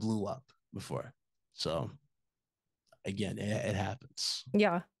it blew up before. So again, it happens.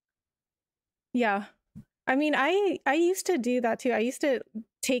 Yeah. Yeah. I mean, I used to do that too. I used to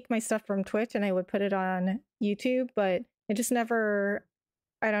take my stuff from Twitch and I would put it on YouTube, but it just never,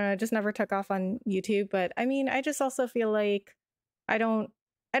 I don't know, it just never took off on YouTube. But I mean, I just also feel like I don't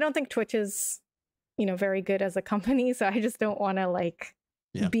I don't think Twitch is, very good as a company, so I just don't want to like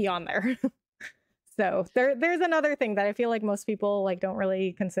Yeah. be on there. So there's another thing that I feel like most people like don't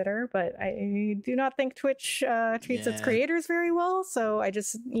really consider, but I do not think Twitch treats its Yeah. creators very well. So I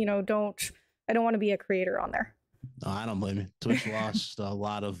just I don't want to be a creator on there. No, I don't blame you. Twitch lost a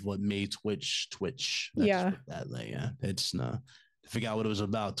lot of what made Twitch Twitch. That's Yeah, what that like, yeah. It's not I forgot what it was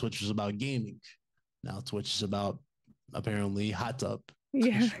about. Twitch was about gaming. Now Twitch is about apparently hot tub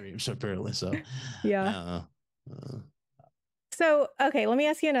yeah, streams, apparently. So I yeah. don't know. So okay, let me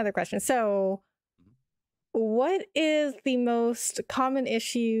ask you another question. So what is the most common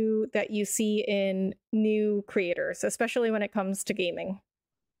issue that you see in new creators, especially when it comes to gaming?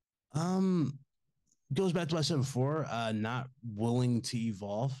 um goes back to what I said before, not willing to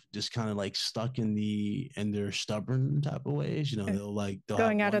evolve, just kind of like stuck in their stubborn type of ways. You know, Uh, they'll have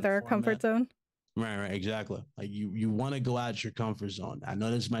Going out of one their comfort format. zone? Right, exactly. Like you want to go out your comfort zone. I know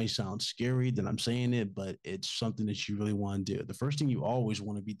this might sound scary that I'm saying it, but it's something that you really want to do. The first thing you always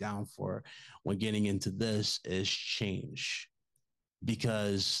want to be down for when getting into this is change,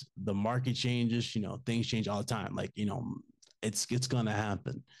 because the market changes, things change all the time. Like, it's gonna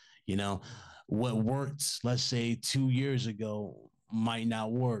happen. You know, what worked, let's say 2 years ago, might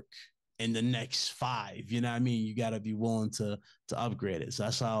not work in the next five. You know what I mean? You gotta be willing to upgrade it. So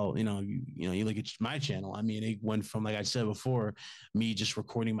that's how, you look at my channel. I mean, it went from, like I said before, me just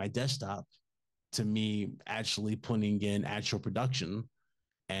recording my desktop to me actually putting in actual production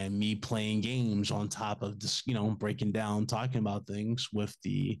and me playing games on top of this, breaking down, talking about things with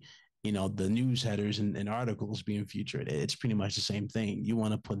the news headers and articles being featured. It's pretty much the same thing. You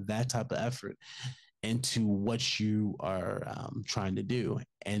want to put that type of effort into what you are trying to do,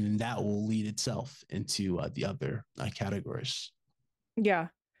 and that will lead itself into the other categories. Yeah.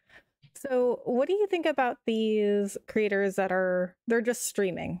 So, what do you think about these creators that they're just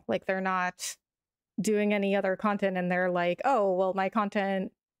streaming? Like they're not doing any other content and they're like, "Oh, well my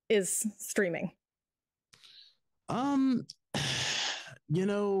content is streaming." Um, you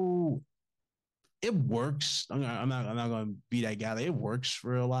know, it works. I'm not going to be that guy. It works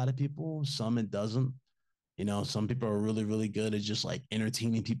for a lot of people. Some it doesn't. Some people are really, really good at just like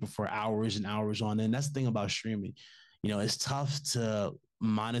entertaining people for hours and hours on end. That's the thing about streaming. It's tough to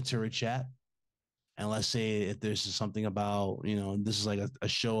monitor a chat. And let's say if there's something about, this is like a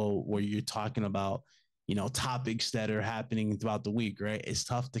show where you're talking about, topics that are happening throughout the week, right? It's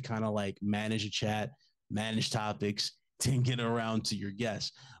tough to kind of like manage a chat, manage topics, to get around to your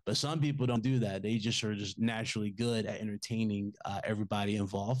guests. But some people don't do that. They just are just naturally good at entertaining everybody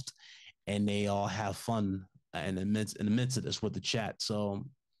involved, and they all have fun in the midst of this with the chat. So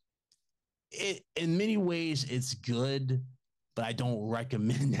in many ways it's good, but I don't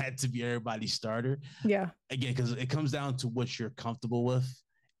recommend that to be everybody's starter. Yeah. Again, because it comes down to what you're comfortable with,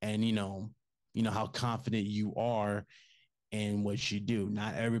 and how confident you are in what you do.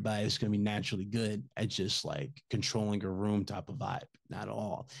 Not everybody is going to be naturally good at just like controlling a room type of vibe. Not at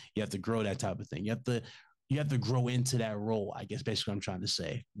all. You have to grow that type of thing. You have to grow into that role, I guess basically what I'm trying to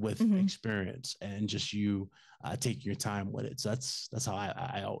say, with Hmm. experience and just you taking your time with it. So that's how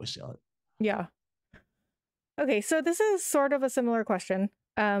I always say it. Yeah. Okay, so this is sort of a similar question.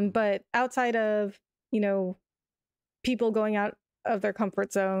 But outside of, you know, people going out of their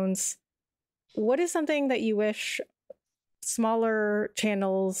comfort zones, what is something that you wish smaller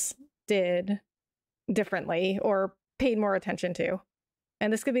channels did differently or paid more attention to?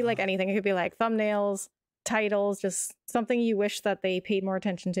 And this could be like Uh, anything. It could be like thumbnails, titles, just something you wish that they paid more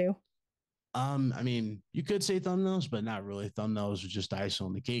attention to. I mean, you could say thumbnails, but not really. Thumbnails are just icing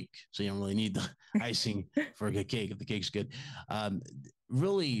on the cake, so you don't really need the icing for a good cake if the cake's good.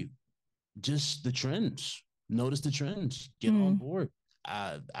 Really, just the trends. Notice the trends. Get on Mm. board.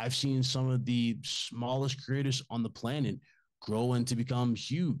 I've seen some of the smallest creators on the planet grow into become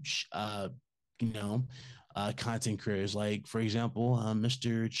huge. You know, content creators. Like, for example,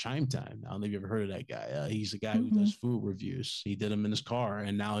 Mr. Chime Time. I don't know if you ever heard of that guy. He's a guy who Hmm. does food reviews. He did them in his car,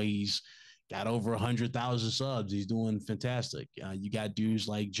 and now he's got over 100,000 subs. He's doing fantastic. You got dudes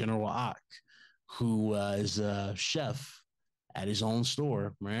like General Ock, who is a chef at his own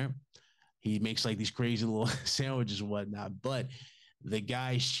store, right? He makes like these crazy little sandwiches and whatnot. But the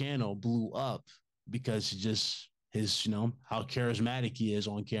guy's channel blew up because just his, how charismatic he is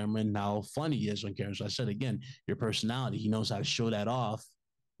on camera and how funny he is on camera. So I said again, your personality, he knows how to show that off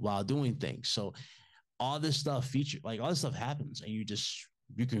while doing things. So all this stuff all this stuff happens, and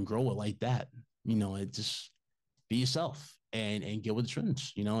you can grow it like that. It just be yourself and get with the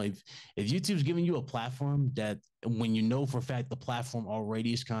trends. If YouTube's giving you a platform that, when you know for a fact the platform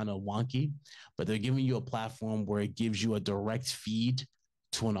already is kind of wonky, but they're giving you a platform where it gives you a direct feed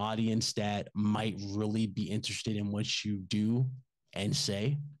to an audience that might really be interested in what you do, and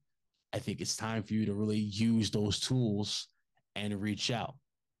say, I think it's time for you to really use those tools and reach out.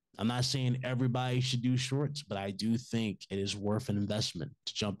 I'm not saying everybody should do shorts, but I do think it is worth an investment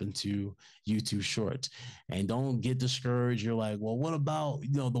to jump into YouTube shorts. And don't get discouraged. You're like, well, what about,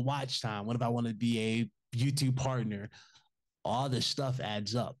 the watch time? What if I want to be a YouTube partner? All this stuff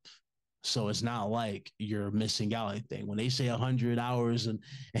adds up. So it's not like you're missing out anything. When they say 100 hours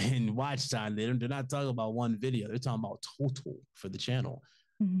and watch time, they're not talking about one video. They're talking about total for the channel.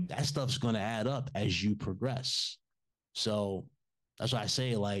 Mhm. That stuff's going to add up as you progress. So that's why I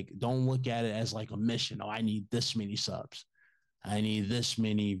say, like, don't look at it as like a mission. Oh, I need this many subs. I need this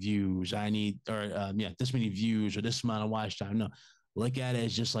many views. I need, or this many views or this amount of watch time. No, look at it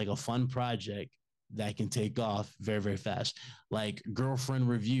as just like a fun project that can take off very, very fast. Like girlfriend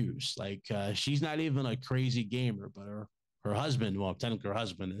reviews. Like she's not even a crazy gamer, but her husband, well, technically her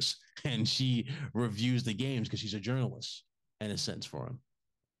husband is, and she reviews the games because she's a journalist in a sense for him.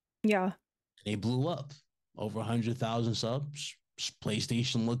 Yeah. They blew up over 100,000 subs.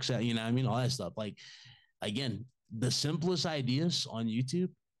 PlayStation looks at, you know what I mean? All that stuff. Like, again, the simplest ideas on YouTube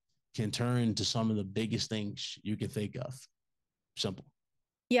can turn into some of the biggest things you can think of. Simple.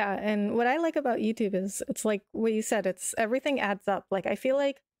 Yeah, and what I like about YouTube is it's like what you said, it's everything adds up. Like I feel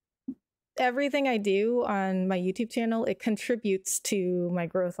like everything I do on my YouTube channel, it contributes to my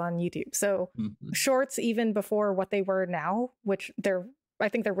growth on YouTube. So Mhm. shorts, even before what they were now, which I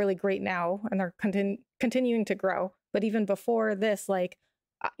think they're really great now and they're continuing to grow. But even before this, like,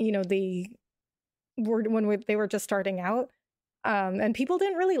 they were they were just starting out. And people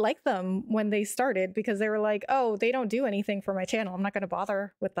didn't really like them when they started because they were like, oh, they don't do anything for my channel. I'm not going to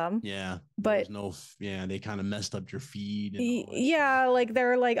bother with them. Yeah. There But was no, yeah, they kind of messed up your feed and all that stuff. yeah, like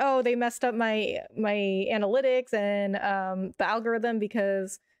they're like, oh, they messed up my analytics and the algorithm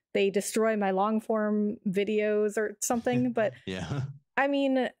because they destroy my long form videos or something. But Yeah. I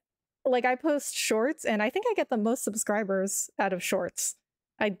mean, like I post shorts and I think I get the most subscribers out of shorts.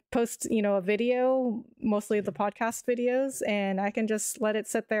 I post, a video, mostly the podcast videos, and I can just let it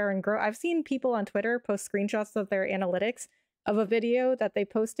sit there and grow. I've seen people on Twitter post screenshots of their analytics of a video that they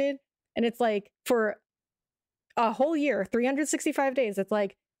posted, and it's like for a whole year, 365 days, it's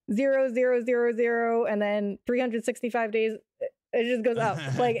like 0, 0, 0, 0, and then 365 days, it just goes up.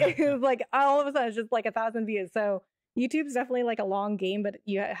 Like it was like all of a sudden it's just like 1,000 views. So YouTube's definitely like a long game, but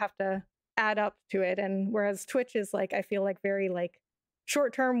you have to add up to it. And whereas Twitch is like, I feel like very like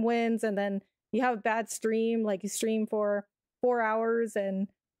short-term wins, and then you have a bad stream, like you stream for 4 hours and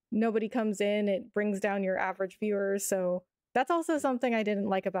nobody comes in, it brings down your average viewers. So that's also something I didn't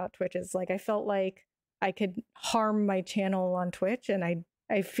like about Twitch, is like I felt like I could harm my channel on Twitch, and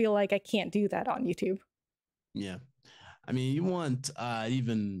I feel like I can't do that on YouTube. Yeah. I mean, you want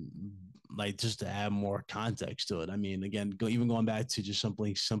even like just to add more context to it. I mean, again, even going back to just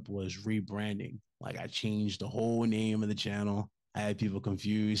something simple as rebranding. Like I changed the whole name of the channel. I had people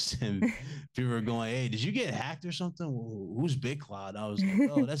confused, and people were going, "Hey, did you get hacked or something? Well, who's Big Cloud?" I was like,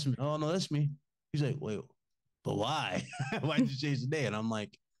 "Oh, that's me. Oh no, that's me." He's like, "Wait, but why? Why'd you change the name?" And I'm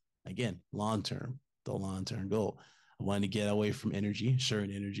like, again, long term, the long term goal. I wanted to get away from energy,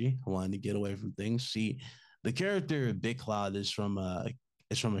 certain energy. I wanted to get away from things. See, the character Big Cloud is from a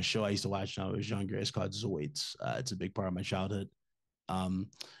show I used to watch when I was younger. It's called Zoids. It's a big part of my childhood.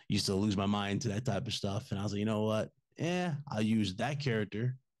 Used to lose my mind to that type of stuff, and I was like, you know what? Yeah, I'll use that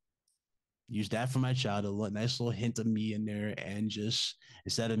character, use that for my childhood. Nice little hint of me in there, and just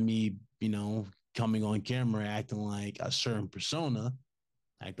instead of me, coming on camera acting like a certain persona,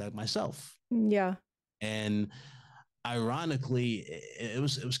 act like myself. Yeah. And ironically, it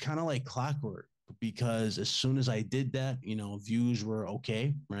was kind of like clockwork because as soon as I did that, views were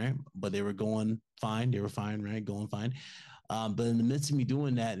okay, right? But they were going fine. They were fine, right? Going fine. But in the midst of me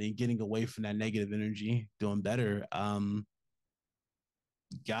doing that and getting away from that negative energy, doing better,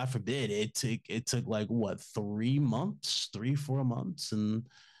 God forbid, it took like what 3 months, 3 4 months, and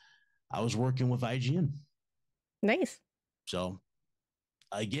I was working with IGN. Nice. So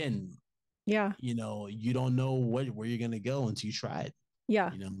again, Yeah. you don't know where you're gonna go until you try it.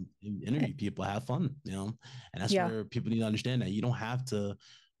 Yeah. Interview people, have fun, and that's Yeah. where people need to understand that you don't have to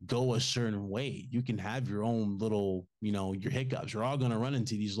go a certain way. You can have your own little, your hiccups. You're all gonna run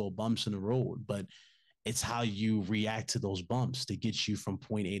into these little bumps in the road, but it's how you react to those bumps to get you from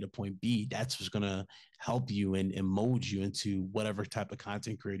point A to point B. That's what's gonna help you and mold you into whatever type of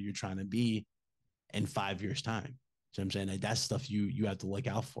content creator you're trying to be in 5 years' time. So I'm saying like that's stuff you have to look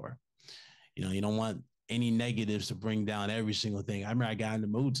out for. You don't want any negatives to bring down every single thing. I remember I got into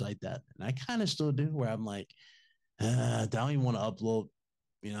moods like that, and I kind of still do, where I'm like, I don't even want to upload.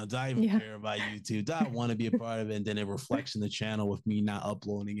 Do I even Yeah. care about YouTube? Do I want to be a part of it? And then it reflects in the channel with me not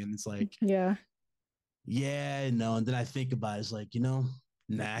uploading. And it's like, Yeah. yeah, no. And then I think about it, it's like,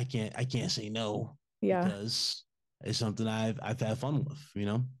 nah, I can't say no Yeah. because it's something I've had fun with.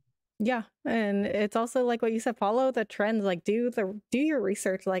 Yeah. And it's also like what you said, follow the trends, like do your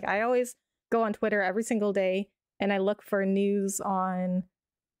research. Like I always go on Twitter every single day and I look for news on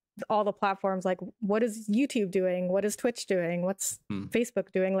all the platforms, like what is YouTube doing, what is Twitch doing, what's Hmm.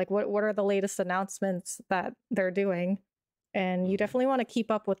 Facebook doing, like what are the latest announcements that they're doing. And you definitely want to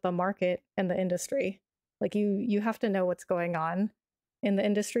keep up with the market and the industry. Like you have to know what's going on in the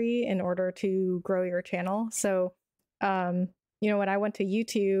industry in order to grow your channel. So when I went to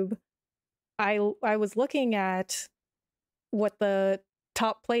YouTube, I was looking at what the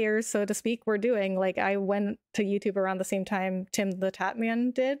top players, so to speak, were doing. Like I went to YouTube around the same time Tim the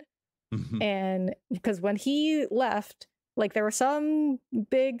Tatman did. And because when he left, like there were some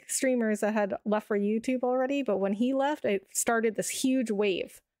big streamers that had left for YouTube already, but when he left, it started this huge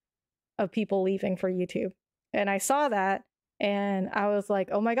wave of people leaving for YouTube. And I saw that and I was like,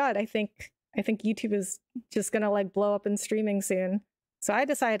 "Oh my god, I think YouTube is just going to like blow up in streaming soon." So I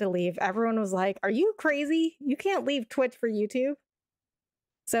decided to leave. Everyone was like, "Are you crazy? You can't leave Twitch for YouTube."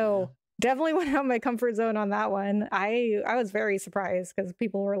 Yeah. So definitely went out of my comfort zone on that one. I was very surprised because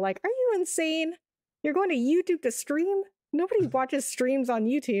people were like, "Are you insane? You're going to YouTube to stream? Nobody watches streams on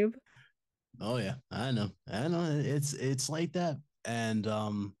YouTube." Oh yeah, I know. It's like that, and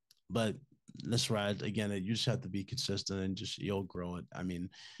but that's right. Again, you just have to be consistent and just you'll grow it. I mean,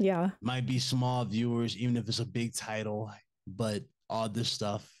 Yeah, might be small viewers, even if it's a big title, but all this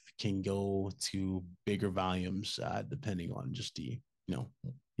stuff can go to bigger volumes depending on just you know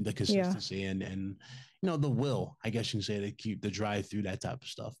the yeah, consistency and the will, I guess you can say, to keep the drive through that type of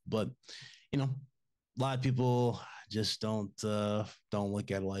stuff. But a lot of people just don't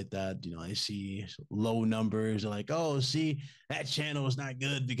look at it like that. I see low numbers. They're like, oh, see, that channel is not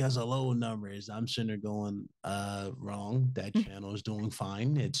good because of low numbers. I'm sitting there going, wrong. That channel is doing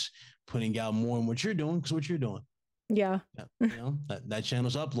fine. It's putting out more than what you're doing because what you're doing. yeah, Yeah, that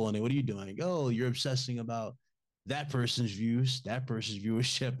channel's uploading. What are you doing? Oh, you're obsessing about that person's views, that person's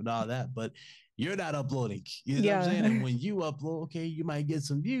viewership, and all that, but you're not uploading. You know what I'm saying? And yeah, when you upload, okay, you might get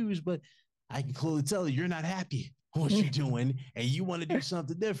some views, but I can clearly tell you're not happy with what you're doing, and you want to do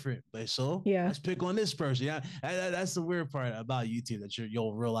something different. But so yeah, let's pick on this person. Yeah, that's the weird part about YouTube that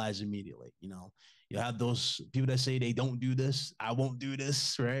you'll realize immediately. You'll have those people that say they don't do this, I won't do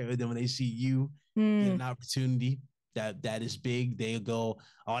this, right? But then when they see you get an mm. opportunity that is big, they'll go,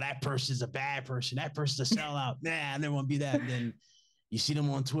 "Oh, that person's a bad person. That person's a sellout. Nah, I never want to be that." And then you see them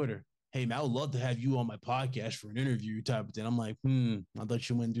on Twitter. Hey man, I would love to have you on my podcast for an interview type of thing. I'm like, I thought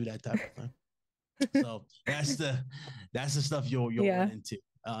you wouldn't do that type of thing. So that's the stuff you'll run Yeah, into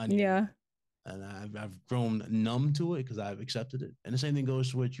on the yeah, internet. And I've grown numb to it because I've accepted it. And the same thing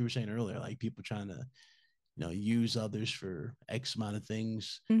goes to what you were saying earlier, like people trying to use others for X amount of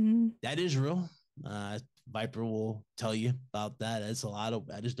things. hmm, That is real. Viper will tell you about that.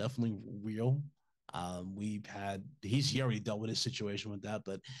 That is definitely real. We've had he already dealt with his situation with that,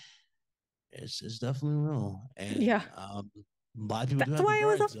 but it's definitely real. yeah. And a lot of people do That's have the why I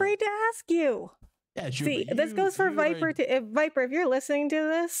was guards up. afraid to ask you. Yeah, true. But See, this you goes for you are Viper to if Viper, if you're listening to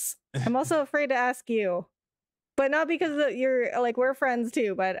this, I'm also afraid to ask you. But not because you're like we're friends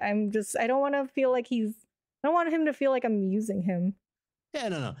too, but I don't want to feel like I don't want him to feel like I'm using him. yeah,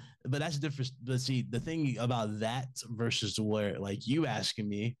 no. But that's different. But see, the thing about that versus where like you asking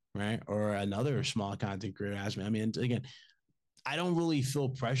me, right? Or another small content creator asking me. I mean, again, I don't really feel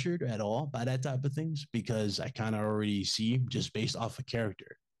pressured at all by that type of things because I kind of already see just based off a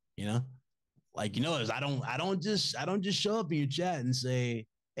character, you know? Like, I don't just show up in your chat and say,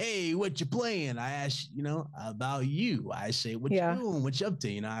 "Hey, what you playing?" I ask, about you. I say, "What you Yeah. doing? What you up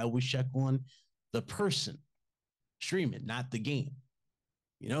to?" I always check on the person streaming, not the game.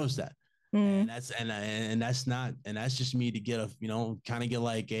 You notice that, Mm, and that's not, and that's just me to get kind of get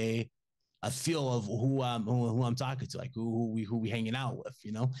like a feel of who I'm talking to, like who we hanging out with,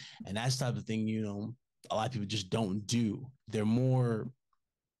 and that's type of thing. A lot of people just don't do. They're more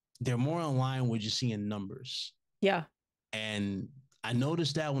in line with just seeing numbers, yeah. and I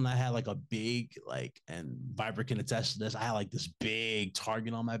noticed that when I had like a big and Viper can attest to this, I had like this big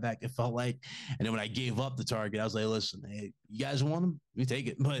target on my back. It felt like, and then when I gave up the target, I was like, "Listen, hey, you guys want them? We take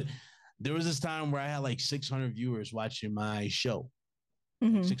it." But there was this time where I had like 600 viewers watching my show,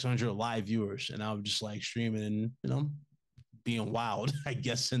 like Hmm. 600 live viewers, and I was just like streaming and being wild, I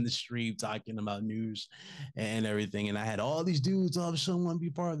guess, in the stream talking about news and everything. And I had all these dudes all of a sudden want to be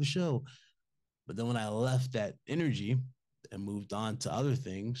part of the show. But then when I left that energy, and moved on to other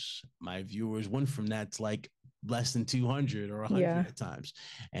things, my viewers went from that to like less than 200 or Yeah. 100 at times.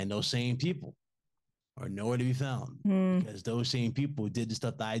 And those same people are nowhere to be found Mm. because those same people did the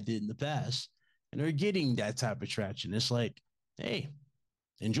stuff that I did in the past and they're getting that type of traction. It's like, hey,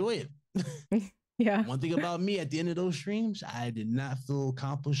 enjoy it. Yeah. One thing about me at the end of those streams, I did not feel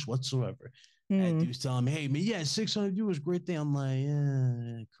accomplished whatsoever. I had Mm. dudes telling me, hey, man, yeah, 600 viewers, great thing. I'm like,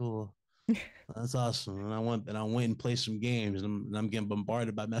 yeah, cool. That's awesome. And I went and played some games and I'm getting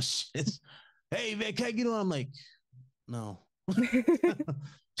bombarded by messages. Hey, man, can I get on? I'm like, no.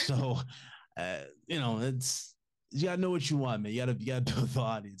 So, uh, it's you gotta know what you want, man. You gotta build the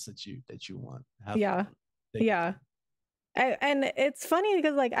audience that you want. Have Yeah. fun. Take your Yeah. time. And it's funny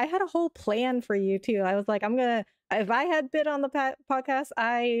because like I had a whole plan for you too. I was like, if I had been on the podcast,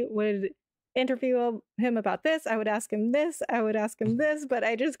 I would interview him about this. I would ask him this. I would ask him this, but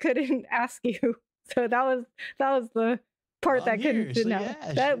I just couldn't ask you. So that was the Well, part I'm that here, didn't so know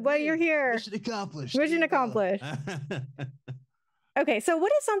yeah, that. But you're hey, here. mission accomplished. There Mission you go. accomplished. Okay, so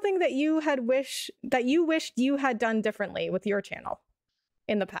what is something that you wished you had done differently with your channel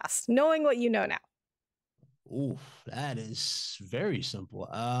in the past, knowing what you know now? Ooh, that is very simple.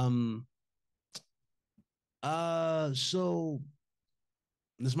 So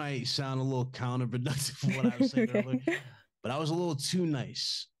this might sound a little counterproductive for what I was saying earlier, Okay. but I was a little too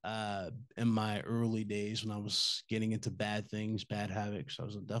nice in my early days when I was getting into bad things, bad habits. I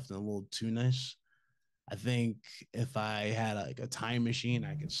was definitely a little too nice. I think if I had like a time machine,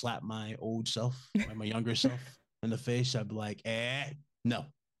 I could slap my old self, my younger self, in the face. I'd be like, no,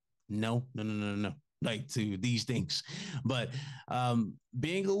 no, no, no, no, no, like to these things. But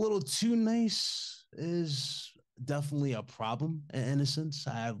being a little too nice is definitely a problem in a sense.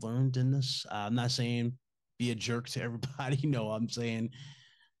 I've learned in this. I'm not saying be a jerk to everybody. No, I'm saying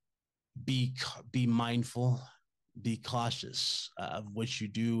be be mindful, be cautious of what you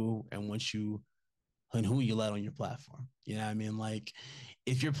do and who you let on your platform. You know what I mean? Like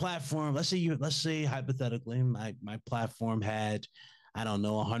if your platform, let's say hypothetically, my platform had, I don't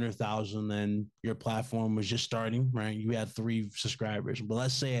know, 100,000 and your platform was just starting, right? You had 3 subscribers. But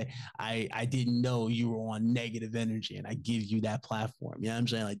let's say I didn't know you were on negative energy and I give you that platform. You know what I'm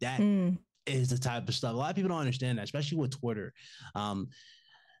saying? Like that Mm. is the type of stuff. A lot of people don't understand that, especially with Twitter. Um,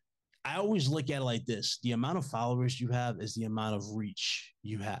 I always look at it like this: the amount of followers you have is the amount of reach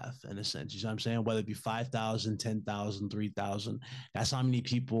you have, in a sense. You know what I'm saying? Whether it be 5,000, 10,000, 3,000, that's how many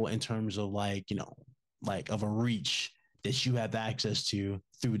people, in terms of like, like of a reach that you have access to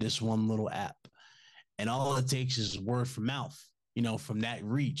through this one little app. And all it takes is word of mouth, from that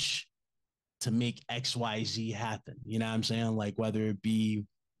reach to make XYZ happen. You know what I'm saying? Like whether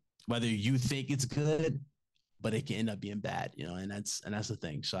you think it's good, but it can end up being bad, and that's the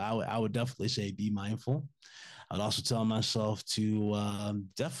thing. So I would definitely say be mindful. I'd also tell myself to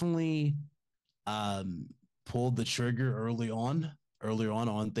definitely um, pull the trigger early on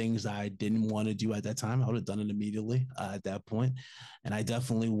things I didn't want to do at that time. I would have done it immediately at that point, and I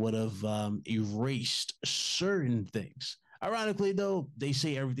definitely would have erased certain things. Ironically, though, they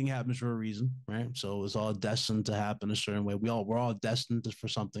say everything happens for a reason, right? So it's all destined to happen a certain way. We're all destined for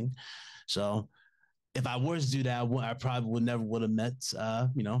something. So if I was to do that, I probably would have met,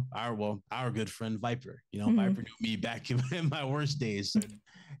 our good friend Viper. Mm. Viper knew me back in my worst days,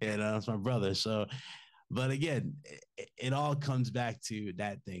 and it's my brother. So, but again, it all comes back to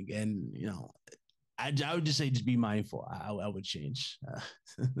that thing, and I would just say just be mindful. I would change.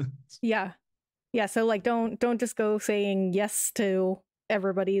 Yeah. Yeah, so like don't just go saying yes to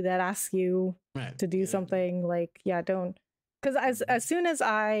everybody that asks you Right. to do something. Like, yeah, don't, because as soon as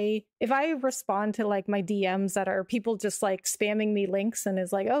if I respond to like my DMs that are people just like spamming me links and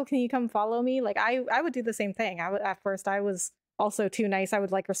is like, oh, can you come follow me? Like I would do the same thing. At first I was also too nice. I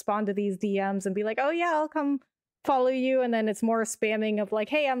would like respond to these DMs and be like, oh yeah, I'll come follow you, and then it's more spamming of like,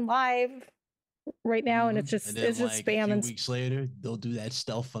 hey, I'm live right now, and Mm-hmm. And then it's just like a spam few and weeks later, they'll do that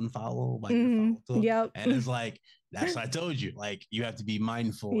stealth unfollow like your mm-hmm. follow to, Yep. and it's like that's what I told you. Like you have to be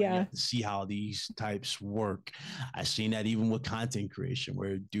mindful and you Yeah. have to see how these types work. I seen that even with content creation,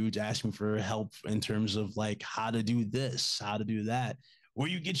 where dudes asking for help in terms of like how to do this, how to do that, where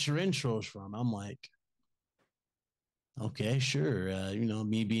you get your intros from. I'm like, okay, sure.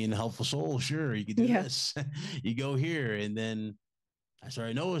 Me being a helpful soul, sure, you could do Yeah. this. You go here, and then I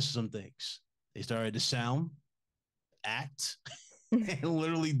started noticing some things. They started to sound, act, and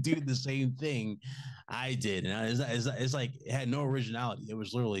literally do the same thing I did. And it's like it had no originality. It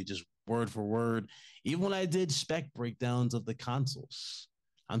was literally just word for word. Even when I did spec breakdowns of the consoles,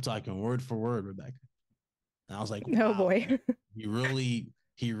 I'm talking word for word, Rebecca. And I was like, Oh wow, boy. he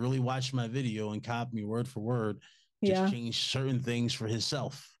really watched my video and copied me word for word. just Yeah. change certain things for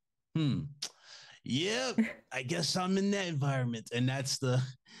himself. Yep, I guess I'm in that environment, and that's the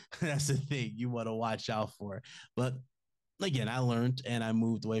that's the thing you want to watch out for. But again, I learned and I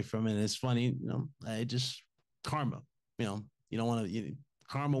moved away from it. And it's funny, I just karma. You don't want to.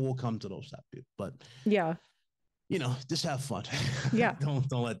 Karma will come to those type of people, but Yeah. just have fun. Yeah. don't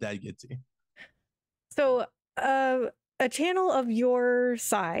let that get to you. So, a channel of your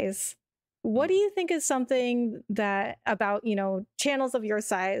size, what do you think is something that about, channels of your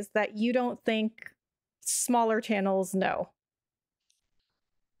size that you don't think smaller channels know?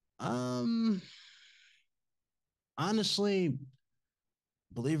 Um, honestly,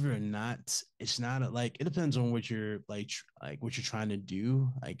 believe it or not, it's not like it depends on what you're like what you're trying to do.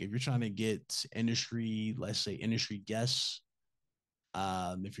 Like if you're trying to get industry, let's say industry guests,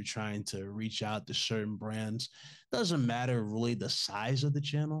 if you're trying to reach out to certain brands, doesn't matter really the size of the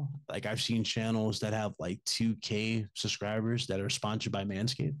channel. Like I've seen channels that have like 2K subscribers that are sponsored by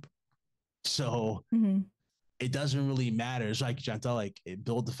Manscaped. So Mm-hmm. it doesn't really matter. It's like Chantal, like it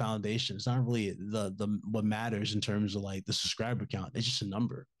build the foundation. It's not really the what matters in terms of like the subscriber count. It's just a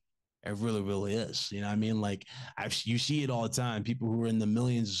number. It really, really is. You know what I mean? Like you see it all the time. People who are in the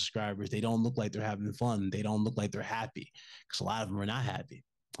millions of subscribers, they don't look like they're having fun. They don't look like they're happy because a lot of them are not happy.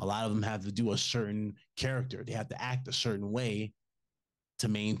 A lot of them have to do a certain character. They have to act a certain way to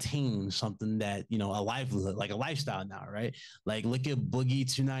maintain something that, a livelihood, like a lifestyle now, right? Like look at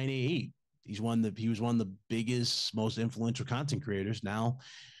Boogie 2988. He was one of the biggest, most influential content creators. Now,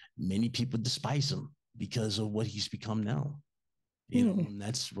 many people despise him because of what he's become now. Mm. And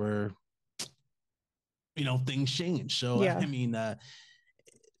that's where things change. So I Yeah. mean,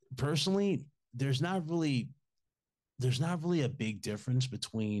 personally, there's not really a big difference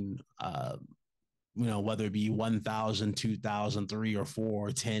between whether it be 1,000, 2,000, 3 or 4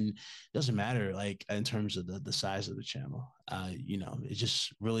 or 10, doesn't matter like in terms of the size of the channel. It's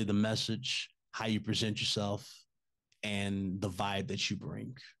just really the message, how you present yourself, and the vibe that you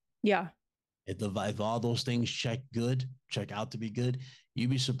bring. Yeah. If all those things check out to be good, you'd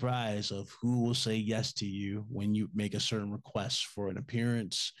be surprised of who will say yes to you when you make a certain request for an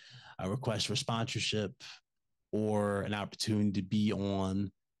appearance, a request for sponsorship, or an opportunity to be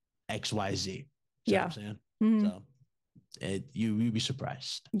on XYZ. See what I'm Yeah. saying? Mm-hmm. So you'd be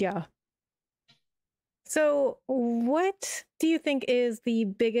surprised. Yeah. So, what do you think is the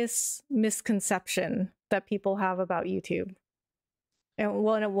biggest misconception that people have about YouTube? And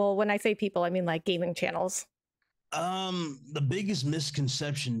well, when I say people, I mean like gaming channels. The biggest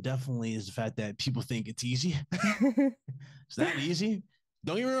misconception definitely is the fact that people think it's easy. It's not easy.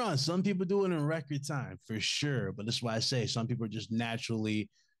 Don't get me wrong. Some people do it in record time for sure. But that's why I say some people are just naturally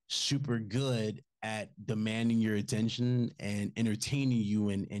super good at demanding your attention and entertaining you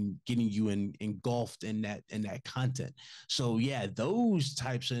and getting you engulfed in that content. So yeah, those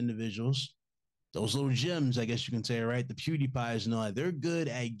types of individuals, those little gems, I guess you can say, right? The PewDiePies and all that, they're good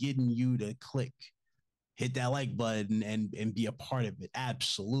at getting you to click, hit that like button and be a part of it.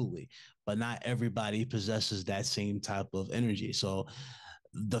 Absolutely. But not everybody possesses that same type of energy. So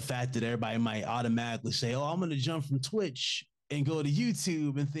the fact that everybody might automatically say, "Oh, I'm going to jump from Twitch and go to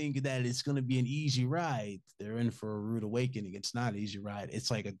YouTube," and think that it's going to be an easy ride, they're in for a rude awakening. It's not an easy ride.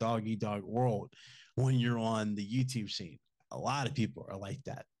 It's like a dog eat dog world when you're on the YouTube scene. A lot of people are like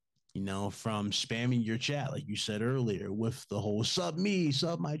that. From spamming your chat, like you said earlier, with the whole sub me,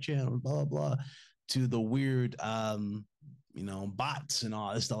 sub my channel, blah, blah, to the weird, bots and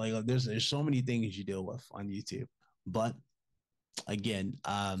all this stuff. Like there's so many things you deal with on YouTube. But again,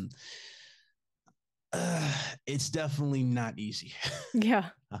 it's definitely not easy. Yeah.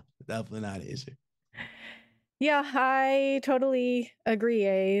 Definitely not easy. Yeah, I totally agree.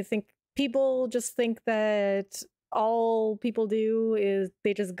 I think people just think that all people do is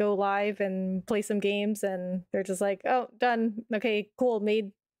they just go live and play some games and they're just like, oh, done. Okay, cool.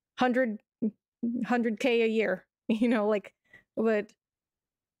 Made 100K a year, but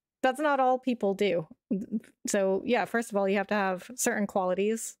that's not all people do. So yeah, first of all, you have to have certain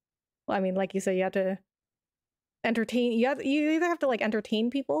qualities. I mean, like you said, you have to entertain. You either have to like entertain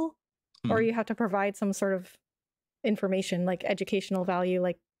people, or you have to provide some sort of information, like educational value,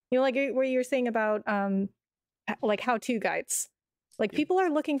 like like where you're saying about like how-to guides. Like people are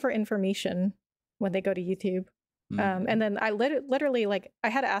looking for information when they go to YouTube. And then I literally like I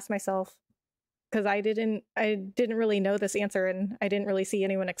had to ask myself, because I didn't really know this answer and I didn't really see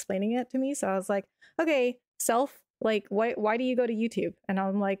anyone explaining it to me. So I was like, okay, like why do you go to YouTube? And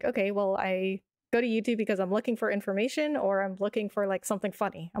I'm like, okay, well, I go to YouTube because I'm looking for information or I'm looking for like something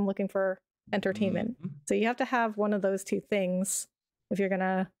funny. I'm looking for entertainment. So you have to have one of those two things if you're going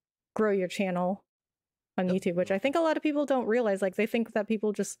to grow your channel. on Yep. YouTube, which I think a lot of people don't realize. Like they think that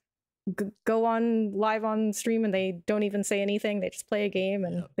people just go on live on stream and they don't even say anything. They just play a game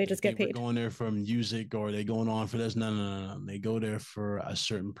and they just get We're paid. going there for music or they going on for this. No, no, no, no. They go there for a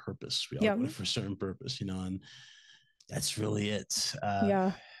certain purpose. We all Yeah. go there for a certain purpose, you know, and that's really it.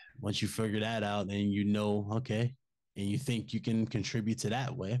 Yeah. Once you figure that out and you know, okay, and you think you can contribute to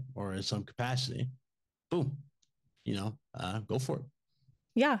that way or in some capacity, boom, you know, go for it.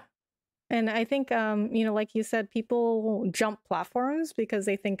 Yeah. And I think, you know, like you said, people jump platforms because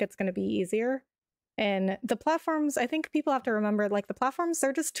they think it's going to be easier. And the platforms, I think people have to remember, like the platforms,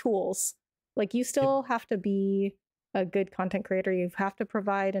 they're just tools. Like you still have to be a good content creator. You have to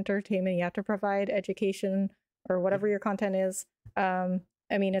provide entertainment. You have to provide education or whatever your content is.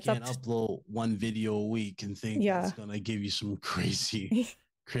 I mean, it's you can't upload one video a week and think that's going to give you some crazy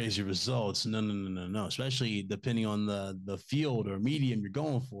crazy results. No, no, no, no, no. Especially depending on the field or medium you're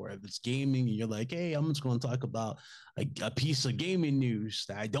going for. If it's gaming and you're like, hey, I'm just going to talk about a piece of gaming news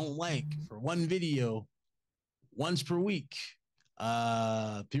that I don't like for one video once per week, people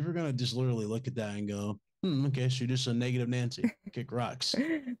are gonna just literally look at that and go, okay, so you're just a negative Nancy, kick rocks,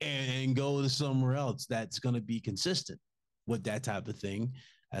 and go to somewhere else that's gonna be consistent with that type of thing.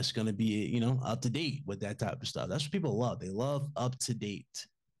 That's gonna be, you know, up to date with that type of stuff. That's what people love. They love up to date,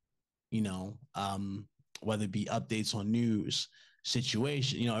 you know, whether it be updates on news,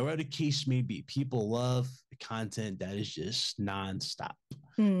 situation, you know, whatever the case may be. People love content that is just nonstop.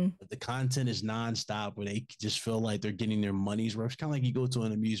 But the content is nonstop where they just feel like they're getting their money's worth. It's kind of like you go to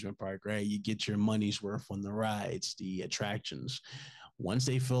an amusement park, right? You get your money's worth on the rides, the attractions. Once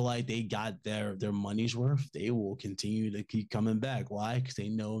they feel like they got their money's worth, they will continue to keep coming back. Why? Because they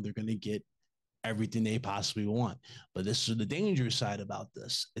know they're going to get everything they possibly want. But this is the dangerous side about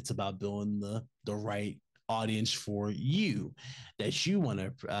this. It's about building the right audience for you that you want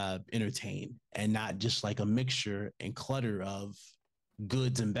to entertain, and not just like a mixture and clutter of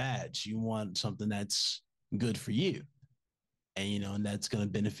goods and bads. You want something that's good for you, and you know, and that's going to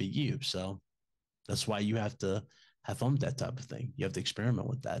benefit you. So that's why you have to have fun with that type of thing. You have to experiment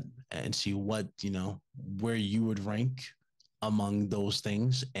with that and see what, you know, where you would rank among those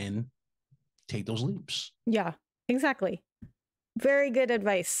things and take those leaps. Yeah, exactly. Very good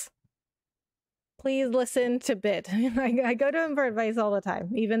advice. Please listen to Bit. I go to him for advice all the time,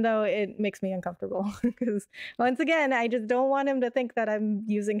 even though it makes me uncomfortable. Because once again, I just don't want him to think that I'm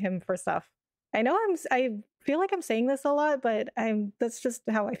using him for stuff. I know I feel like I'm saying this a lot, but that's just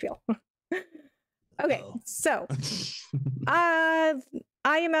how I feel. Okay, so I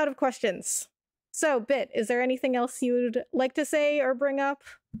am out of questions. So, Bit, is there anything else you'd like to say or bring up?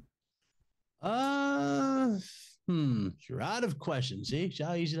 You're out of questions. See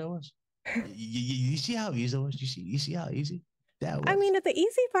how easy that was? You see how easy that was? You see how easy that was? I mean, the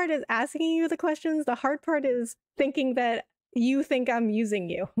easy part is asking you the questions. The hard part is thinking that you think I'm using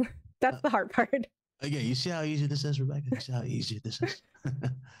you. That's the hard part. Again, you see how easy this is, Rebecca? You see how easy this is?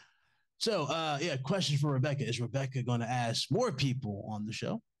 So, yeah, question for Rebecca. Is Rebecca going to ask more people on the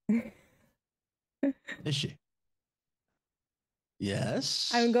show? Is she?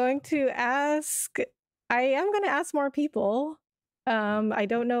 Yes. I'm going to ask. I am going to ask more people. I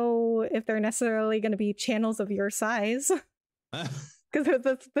don't know if they're necessarily going to be channels of your size, because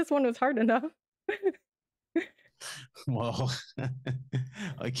this one was hard enough. Well,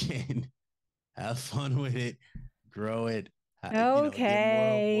 again, have fun with it, grow it. Okay.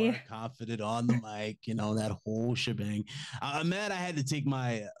 You know, get more confident on the mic, you know, that whole shebang. I'm mad I had to take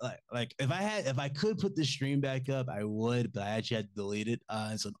my like if I could put the stream back up, I would, but I actually had to delete it.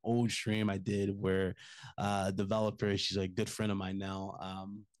 It's an old stream I did where developer, she's a good friend of mine now,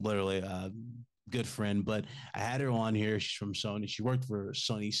 literally good friend, but I had her on here. She's from Sony. She worked for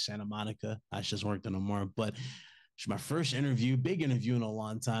Sony Santa Monica. She doesn't work there no more, but she's my first interview, big interview in a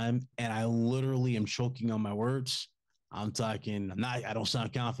long time, and I literally am choking on my words. I'm talking, I don't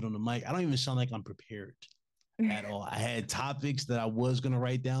sound confident on the mic. I don't even sound like I'm prepared at all. I had topics that I was going to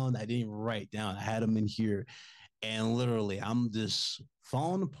write down. I didn't write down. I had them in here. And literally, I'm just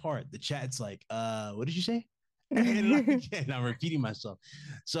falling apart. The chat's like, what did you say? And I'm repeating myself.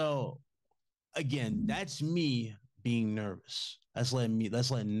 So again, that's me being nervous. That's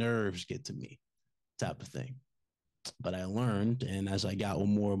letting nerves get to me type of thing. But I learned, and as I got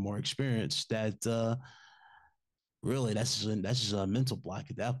more and more experience, that really that's just a mental block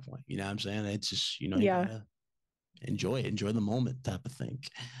at that point. You know what I'm saying? It's just, you know, you gotta enjoy the moment type of thing.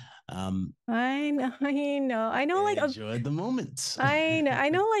 I know like enjoy the moment. I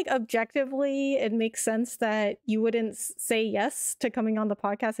know like objectively it makes sense that you wouldn't say yes to coming on the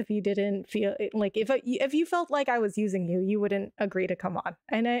podcast if you didn't feel like, if you felt like I was using you, you wouldn't agree to come on.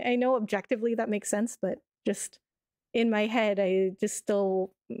 And I know objectively that makes sense, but just in my head, I just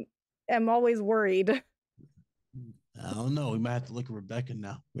still am always worried. I don't know. We might have to look at Rebecca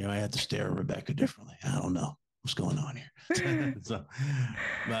now. We might have to stare at Rebecca differently. I don't know what's going on here. So,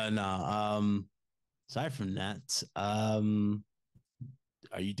 but no. Aside from that, are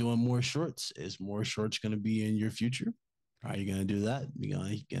you doing more shorts? Is more shorts going to be in your future? Are you going to do that? You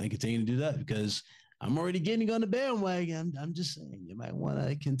going to continue to do that? Because I'm already getting on the bandwagon. I'm just saying you might want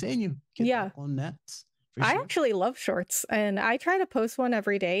to continue get back Yeah. on that for I sure. actually love shorts and I try to post one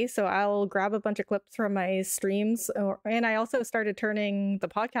every day. So I'll grab a bunch of clips from my streams. And I also started turning the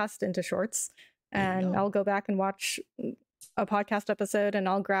podcast into shorts. There you And go. I'll go back and watch a podcast episode and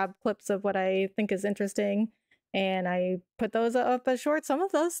I'll grab clips of what I think is interesting. And I put those up as shorts. Some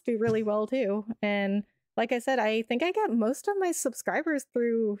of those do really well too. And like I said, I think I get most of my subscribers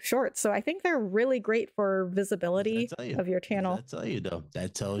through shorts. So I think they're really great for What does visibility that tell you? of your What does channel. that tell you, though?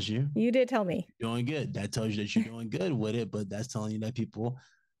 That tells you You did tell me. you're doing good. That tells you that you're doing good with it, but that's telling you that people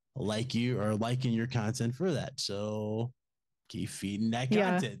like you or liking your content for that. So keep feeding that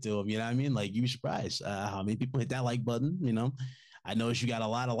Yeah. content to them. You know what I mean? Like, you surprised how many people hit that like button. I noticed you got a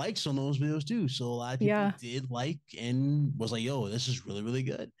lot of likes on those videos too. So a lot of people Yeah. did like and was like, yo, this is really, really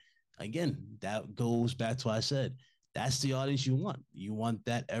good. Again, that goes back to what I said. That's the audience you want. You want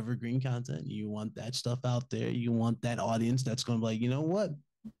that evergreen content. You want that stuff out there. You want that audience that's going to be like, you know what?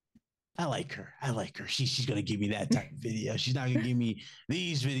 I like her. I like her. She's gonna give me that type of video. She's not gonna give me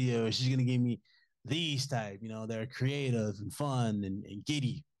these videos. She's gonna give me these type. They're creative and fun and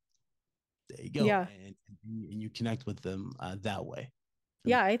giddy. There you go, Yeah. and you connect with them that way.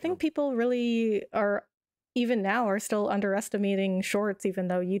 Yeah, I think people really are, even now, are still underestimating shorts, even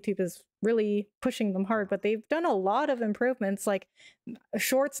though YouTube is really pushing them hard. But they've done a lot of improvements. Like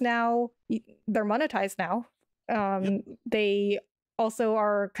shorts now, they're monetized now. Yep. They also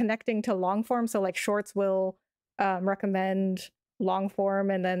are connecting to long form. So like shorts will recommend long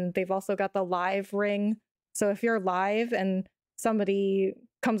form, and then they've also got the live ring. So if you're live and somebody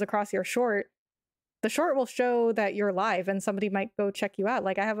comes across your short, the short will show that you're live and somebody might go check you out.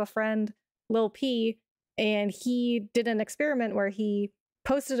 Like I have a friend, Lil P, and he did an experiment where he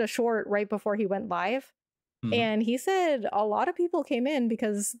posted a short right before he went live. Mm-hmm. And he said a lot of people came in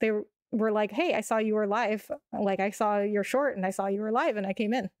because they were like, hey, I saw you were live. Like I saw your short and I saw you were live and I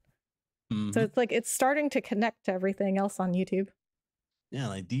came in. Mm-hmm. So it's like it's starting to connect to everything else on YouTube. Yeah,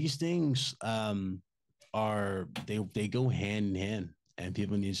 like these things are they go hand in hand, and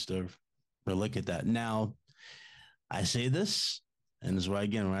people need to look at that. Now, I say this, and this is why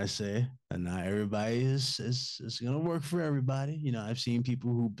again when I say that not everybody is gonna work for everybody. I've seen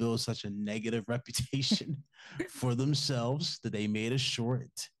people who build such a negative reputation for themselves that they made a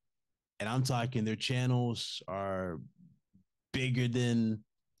short, and I'm talking their channels are bigger than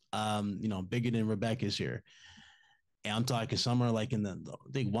bigger than Rebecca's here. And I'm talking somewhere like I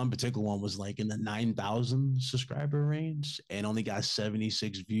think one particular one was like in the 9,000 subscriber range and only got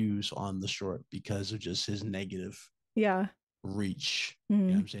 76 views on the short because of just his negative reach. You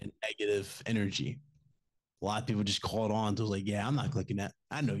know what I'm saying? Negative energy. A lot of people just caught on to like, yeah, I'm not clicking that.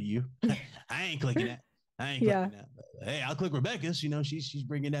 I know you. I ain't clicking that. I ain't clicking that. But, hey, I'll click Rebecca's. She's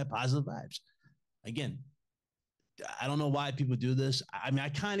bringing that positive vibes. Again, I don't know why people do this. I mean, I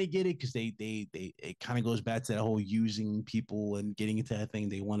kind of get it because they it kind of goes back to that whole using people and getting into that thing.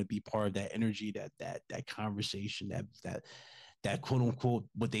 They want to be part of that energy, that conversation, that quote unquote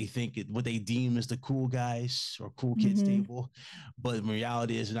what they deem as the cool guys or cool kids table, but in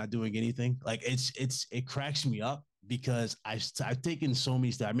reality is not doing anything. Like it cracks me up because I've taken so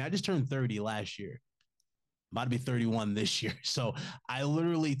many steps. I mean, I just turned 30 last year. I'm about to be 31 this year. So I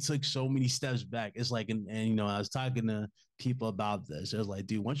literally took so many steps back. It's like, and I was talking to people about this. It was like,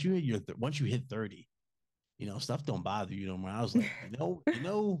 dude, once you hit 30, stuff don't bother you no more. I was like,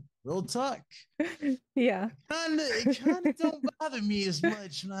 real talk. Yeah. It kind of don't bother me as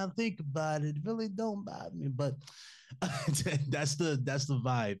much when I think about it. It really don't bother me, but that's the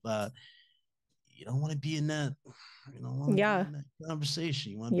vibe. You don't want to be in that. You don't want to be in that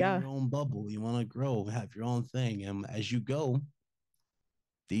conversation. You want to be in your own bubble. You want to grow, have your own thing, and as you go,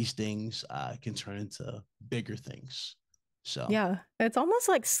 these things can turn into bigger things. So yeah, it's almost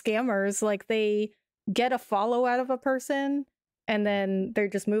like scammers. Like they get a follow out of a person and then they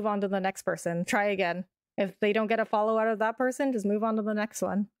just move on to the next person. Try again. If they don't get a follow out of that person, just move on to the next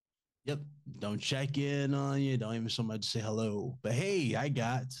one. Yep. Don't check in on you. Don't even so much say hello. But hey, I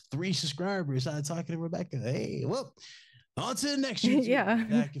got 3 subscribers. I'm talking to Rebecca. Hey, well, on to the next YouTube. Yeah.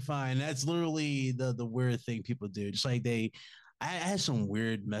 That can find. That's literally the weird thing people do. Just like I had some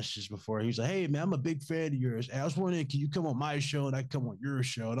weird messages before. He was like, hey man, I'm a big fan of yours. I was wondering, can you come on my show and I come on your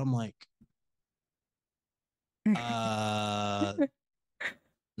show? And I'm like, Uh,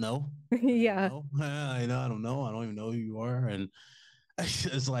 no, Yeah. no, I know, I don't know, I don't even know who you are, and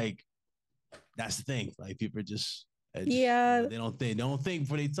it's like that's the thing. Like people are just, Yeah. they don't think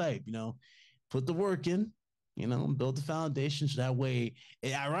before they type. Put the work in. Build the foundation so that way.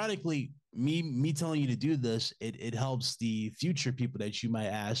 Ironically, me telling you to do this, it helps the future people that you might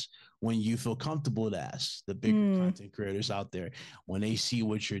ask when you feel comfortable to ask the bigger Mm, content creators out there when they see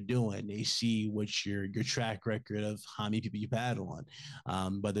what you're doing, they see what your track record of how many people you've had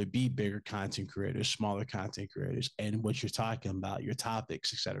on, whether it be bigger content creators, smaller content creators, and what you're talking about, your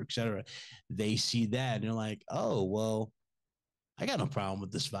topics, et cetera, et cetera. They see that and they're like, oh, well, I got no problem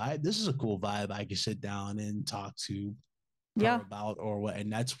with this vibe. This is a cool vibe. I can sit down and talk to her yeah. about or what.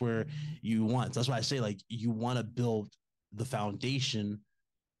 And that's where you want. That's why I say, like, you want to build the foundation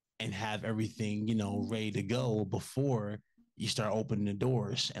and have everything, ready to go before you start opening the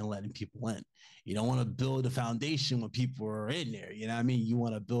doors and letting people in. You don't want to build a foundation when people are in there. You know what I mean? You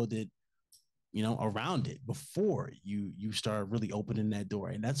want to build it, around it before you start really opening that door.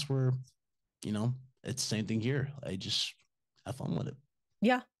 And that's where, you know, it's the same thing here. I just have fun with it.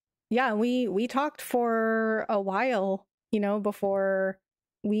 Yeah. Yeah, we talked for a while, before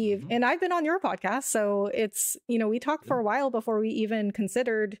Mm-hmm. and I've been on your podcast, so it's, we talked for Yep. a while before we even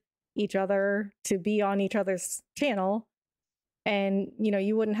considered each other to be on each other's channel. And,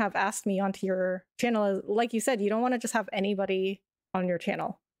 you wouldn't have asked me onto your channel. Like you said, you don't want to just have anybody on your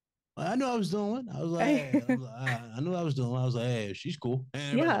channel. I knew I was doing it. I was like, hey, I knew I was doing it. I was like, hey, she's cool. And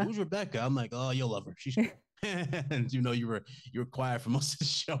everybody's like, Yeah. who's Rebecca? I'm like, oh, you'll love her. She's cool. And you were quiet for most of the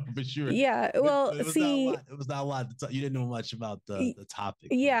show, but Yeah. but Well, it was not a see, lot. It was not a lot. You didn't know much about the topic,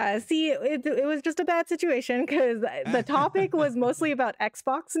 but yeah, see, it was just a bad situation because the topic was mostly about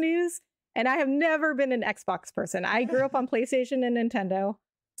Xbox news, and I have never been an Xbox person. I grew up on PlayStation and Nintendo.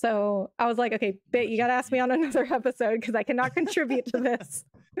 So I was like, okay, Bit, you got to ask me on another episode because I cannot contribute to this.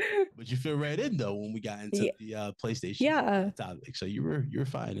 But you fit right in though when we got into Yeah. the PlayStation Yeah. topic. So you were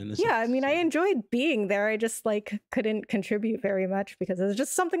fine in a Yeah, I sense. mean, I So enjoyed being there. I just like couldn't contribute very much because it was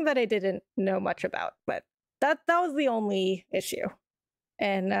just something that I didn't know much about. But that was the only issue.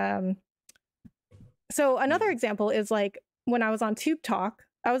 And so another yeah, example is like when I was on Tube Talk,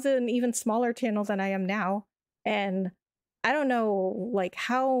 I was in an even smaller channel than I am now. And I don't know like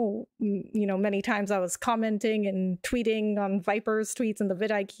how many times I was commenting and tweeting on Viper's tweets and the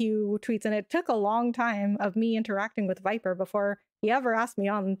vidIQ tweets, and it took a long time of me interacting with Viper before he ever asked me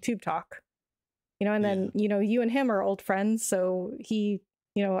on Tube Talk. And yeah, then you and him are old friends, so he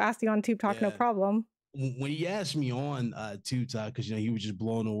asked you on Tube Talk, no yeah. problem. When he asked me on Tutai, because he was just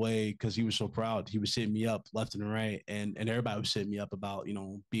blown away because he was so proud. He was hitting me up left and right, and everybody was hitting me up about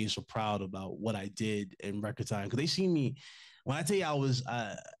being so proud about what I did in record time. Because they see me when I tell you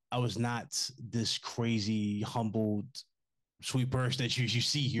I was not this crazy humbled sweet person that you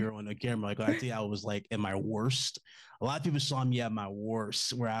see here on the camera. Like when I tell you I was like at my worst. A lot of people saw me at my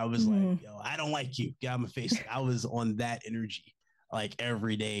worst, where I was like, Mm, "Yo, I don't like you." Get out of my face. Like I was on that energy like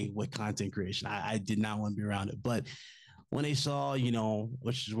every day with content creation. I did not want to be around it. But when they saw,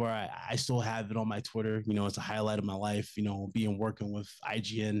 which is where I still have it on my Twitter, it's a highlight of my life, being working with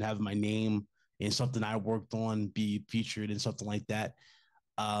IGN, having my name in something I worked on be featured in something like that.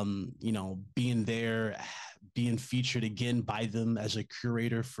 Being there, being featured again by them as a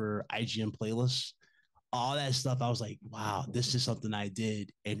curator for IGN playlists, all that stuff. I was like, wow, this is something I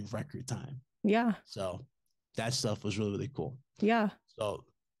did in record time. yeah, So that stuff was really, really cool. yeah, So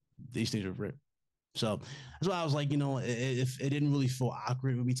these things are great. So that's why I was like, if it didn't really feel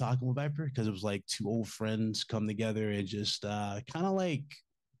awkward with me talking with Viper because it was like two old friends come together and just kind of like,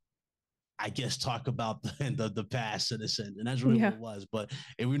 I guess, talk about the past in a sense, and that's really what yeah, it was. But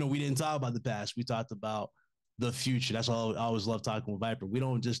if we didn't talk about the past, we talked about the future. That's all. I always love talking with Viper. We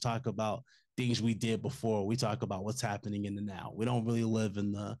don't just talk about things we did before. We talk about what's happening in the now. We don't really live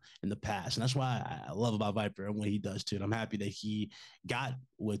in the past, and that's why I love about Viper and what he does too. And I'm happy that he got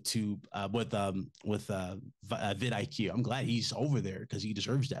with Tube with vidIQ. I'm glad he's over there because he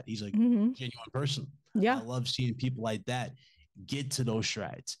deserves that. He's a hmm, genuine person. I yeah, love seeing people like that get to those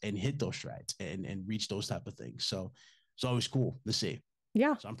strides and hit those strides and reach those type of things. So it's always cool to see.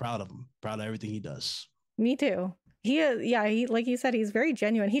 yeah. So I'm proud of him, proud of everything he does. Me too. He is, yeah, he like you said, he's very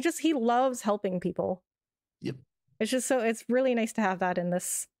genuine. He loves helping people. Yep. It's really nice to have that in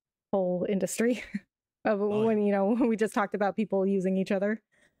this whole industry of Oh yeah. when we just talked about people using each other.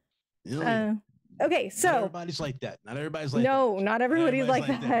 Oh yeah. Okay, Not so everybody's like that. Not everybody's like that. no, not Not everybody's everybody's like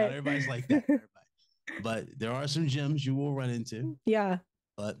like that. Not that. everybody's like that. Not everybody. But there are some gems you will run into. Yeah.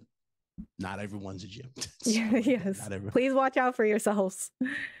 But not everyone's a gem. Yeah, like yes. not everyone. Please watch out for yourselves. Yeah,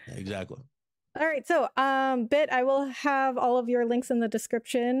 exactly. All right, so Bit, I will have all of your links in the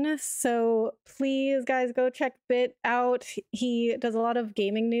description. So please, guys, go check Bit out. He does a lot of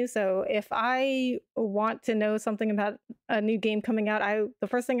gaming news. So if I want to know something about a new game coming out, the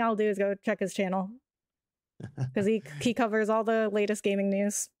first thing I'll do is go check his channel because he covers all the latest gaming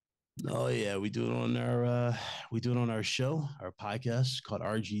news. Oh yeah, we do it on our show, our podcast called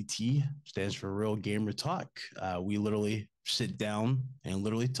RGT, stands for Real Gamer Talk. We literally sit down and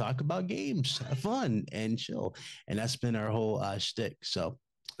literally talk about games, have fun, and chill, and that's been our whole shtick. So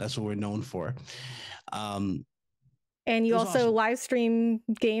that's what we're known for. Um, And it you was also awesome. live stream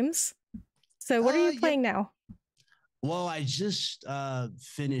games. So what are you Yep. playing now? Well, I just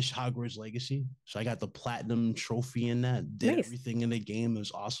finished Hogwarts Legacy, so I got the platinum trophy in that. Did Nice. everything in the game. It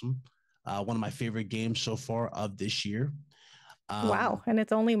was awesome. One of my favorite games so far of this year. Wow, Um, and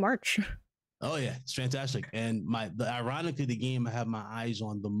it's only March. oh yeah, it's fantastic. And ironically, the game I have my eyes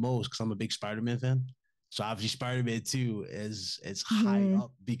on the most because I'm a big Spider-Man fan. So obviously, Spider-Man 2 is high Mm-hmm.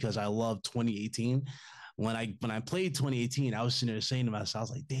 up because I love 2018. When I played 2018, I was sitting there saying to myself, I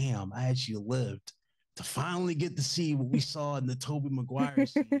was like, "Damn, I actually lived to finally get to see what we saw in the Tobey Maguire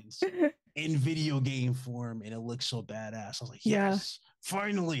scenes in video game form, and it looks so badass." I was like, Yeah, "Yes,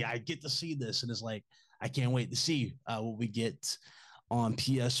 finally, I get to see this," and it's like I can't wait to see what we get on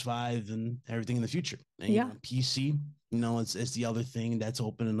PS5 and everything in the future. And yeah, PC, it's the other thing that's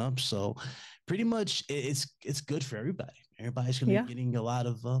opening up. So pretty much it's good for everybody. Everybody's going to be yeah. getting a lot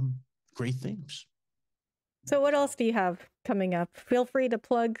of great things. So what else So do you have coming up? Feel free to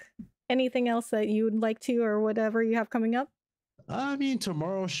plug anything else that you would like to or whatever you have coming up. I mean,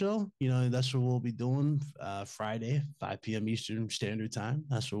 tomorrow's show, that's what we'll be doing. Friday, 5 p.m. Eastern Standard Time.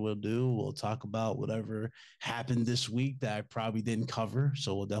 That's what we'll do. We'll talk about whatever happened this week that I probably didn't cover.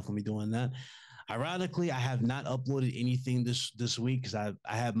 So we'll definitely be doing that. Ironically, I have not uploaded anything this week because I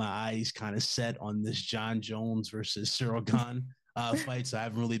have my eyes kind of set on this John Jones versus Cyril Gahn fight. So I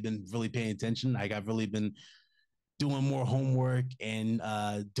haven't really been really paying attention. Like I've really been doing more homework and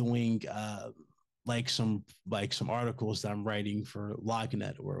doing like some articles that I'm writing for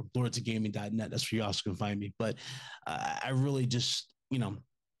Lognet or lordsofgaming.net. That's where you also can find me. But I really just,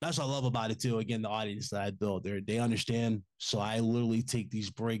 that's what I love about it too. Again, the audience that I built, they understand. So I literally take these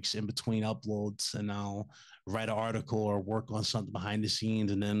breaks in between uploads and I'll write an article or work on something behind the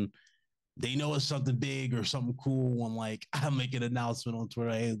scenes, and then they know it's something big or something cool when like I make an announcement on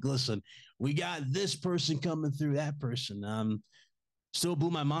Twitter. Hey, listen, we got this person coming through, that person. Still blew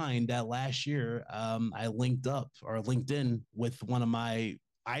my mind that last year I linked up or LinkedIn with one of my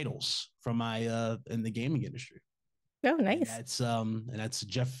idols from my in the gaming industry. Oh, And nice. that's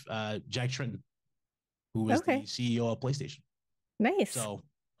Jack Tritton, who is the Okay, CEO of PlayStation. nice. So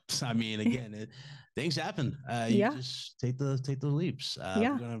I mean, again, things happen. You Yeah, just take the leaps.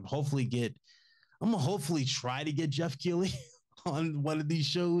 yeah, We're gonna hopefully get I'm gonna hopefully try to get Jeff Keighley on one of these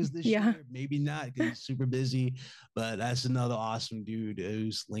shows this yeah, year. Maybe not because he's super busy, but that's another awesome dude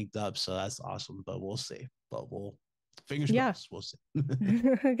who's linked up. So that's awesome. But we'll see. But we'll fingers yeah. crossed. We'll see.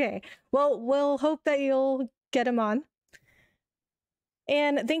 Okay. Well, we'll hope that you'll get him on.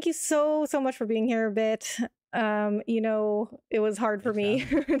 And thank you so much for being here a bit. It was hard for Thanks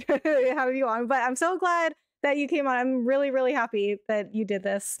for me having me. to have you on, but I'm so glad that you came on. I'm really, really happy that you did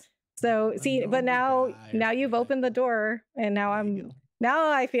this. So see, but No now you've guy. opened the door, and There you go.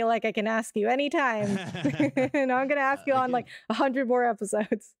 now I feel like I can ask you anytime. And I'm gonna ask you on like Again, 100 more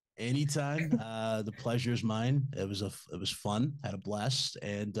episodes. anytime. The pleasure is mine. It was fun. Had a blast,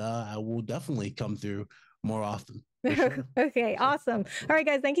 and I will definitely come through more often for sure. Okay, For sure. awesome. All right,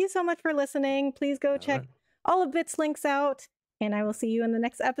 guys, thank you so much for listening. Please go All right. check all of Bit's links out, and I will see you in the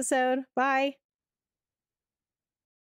next episode. Bye.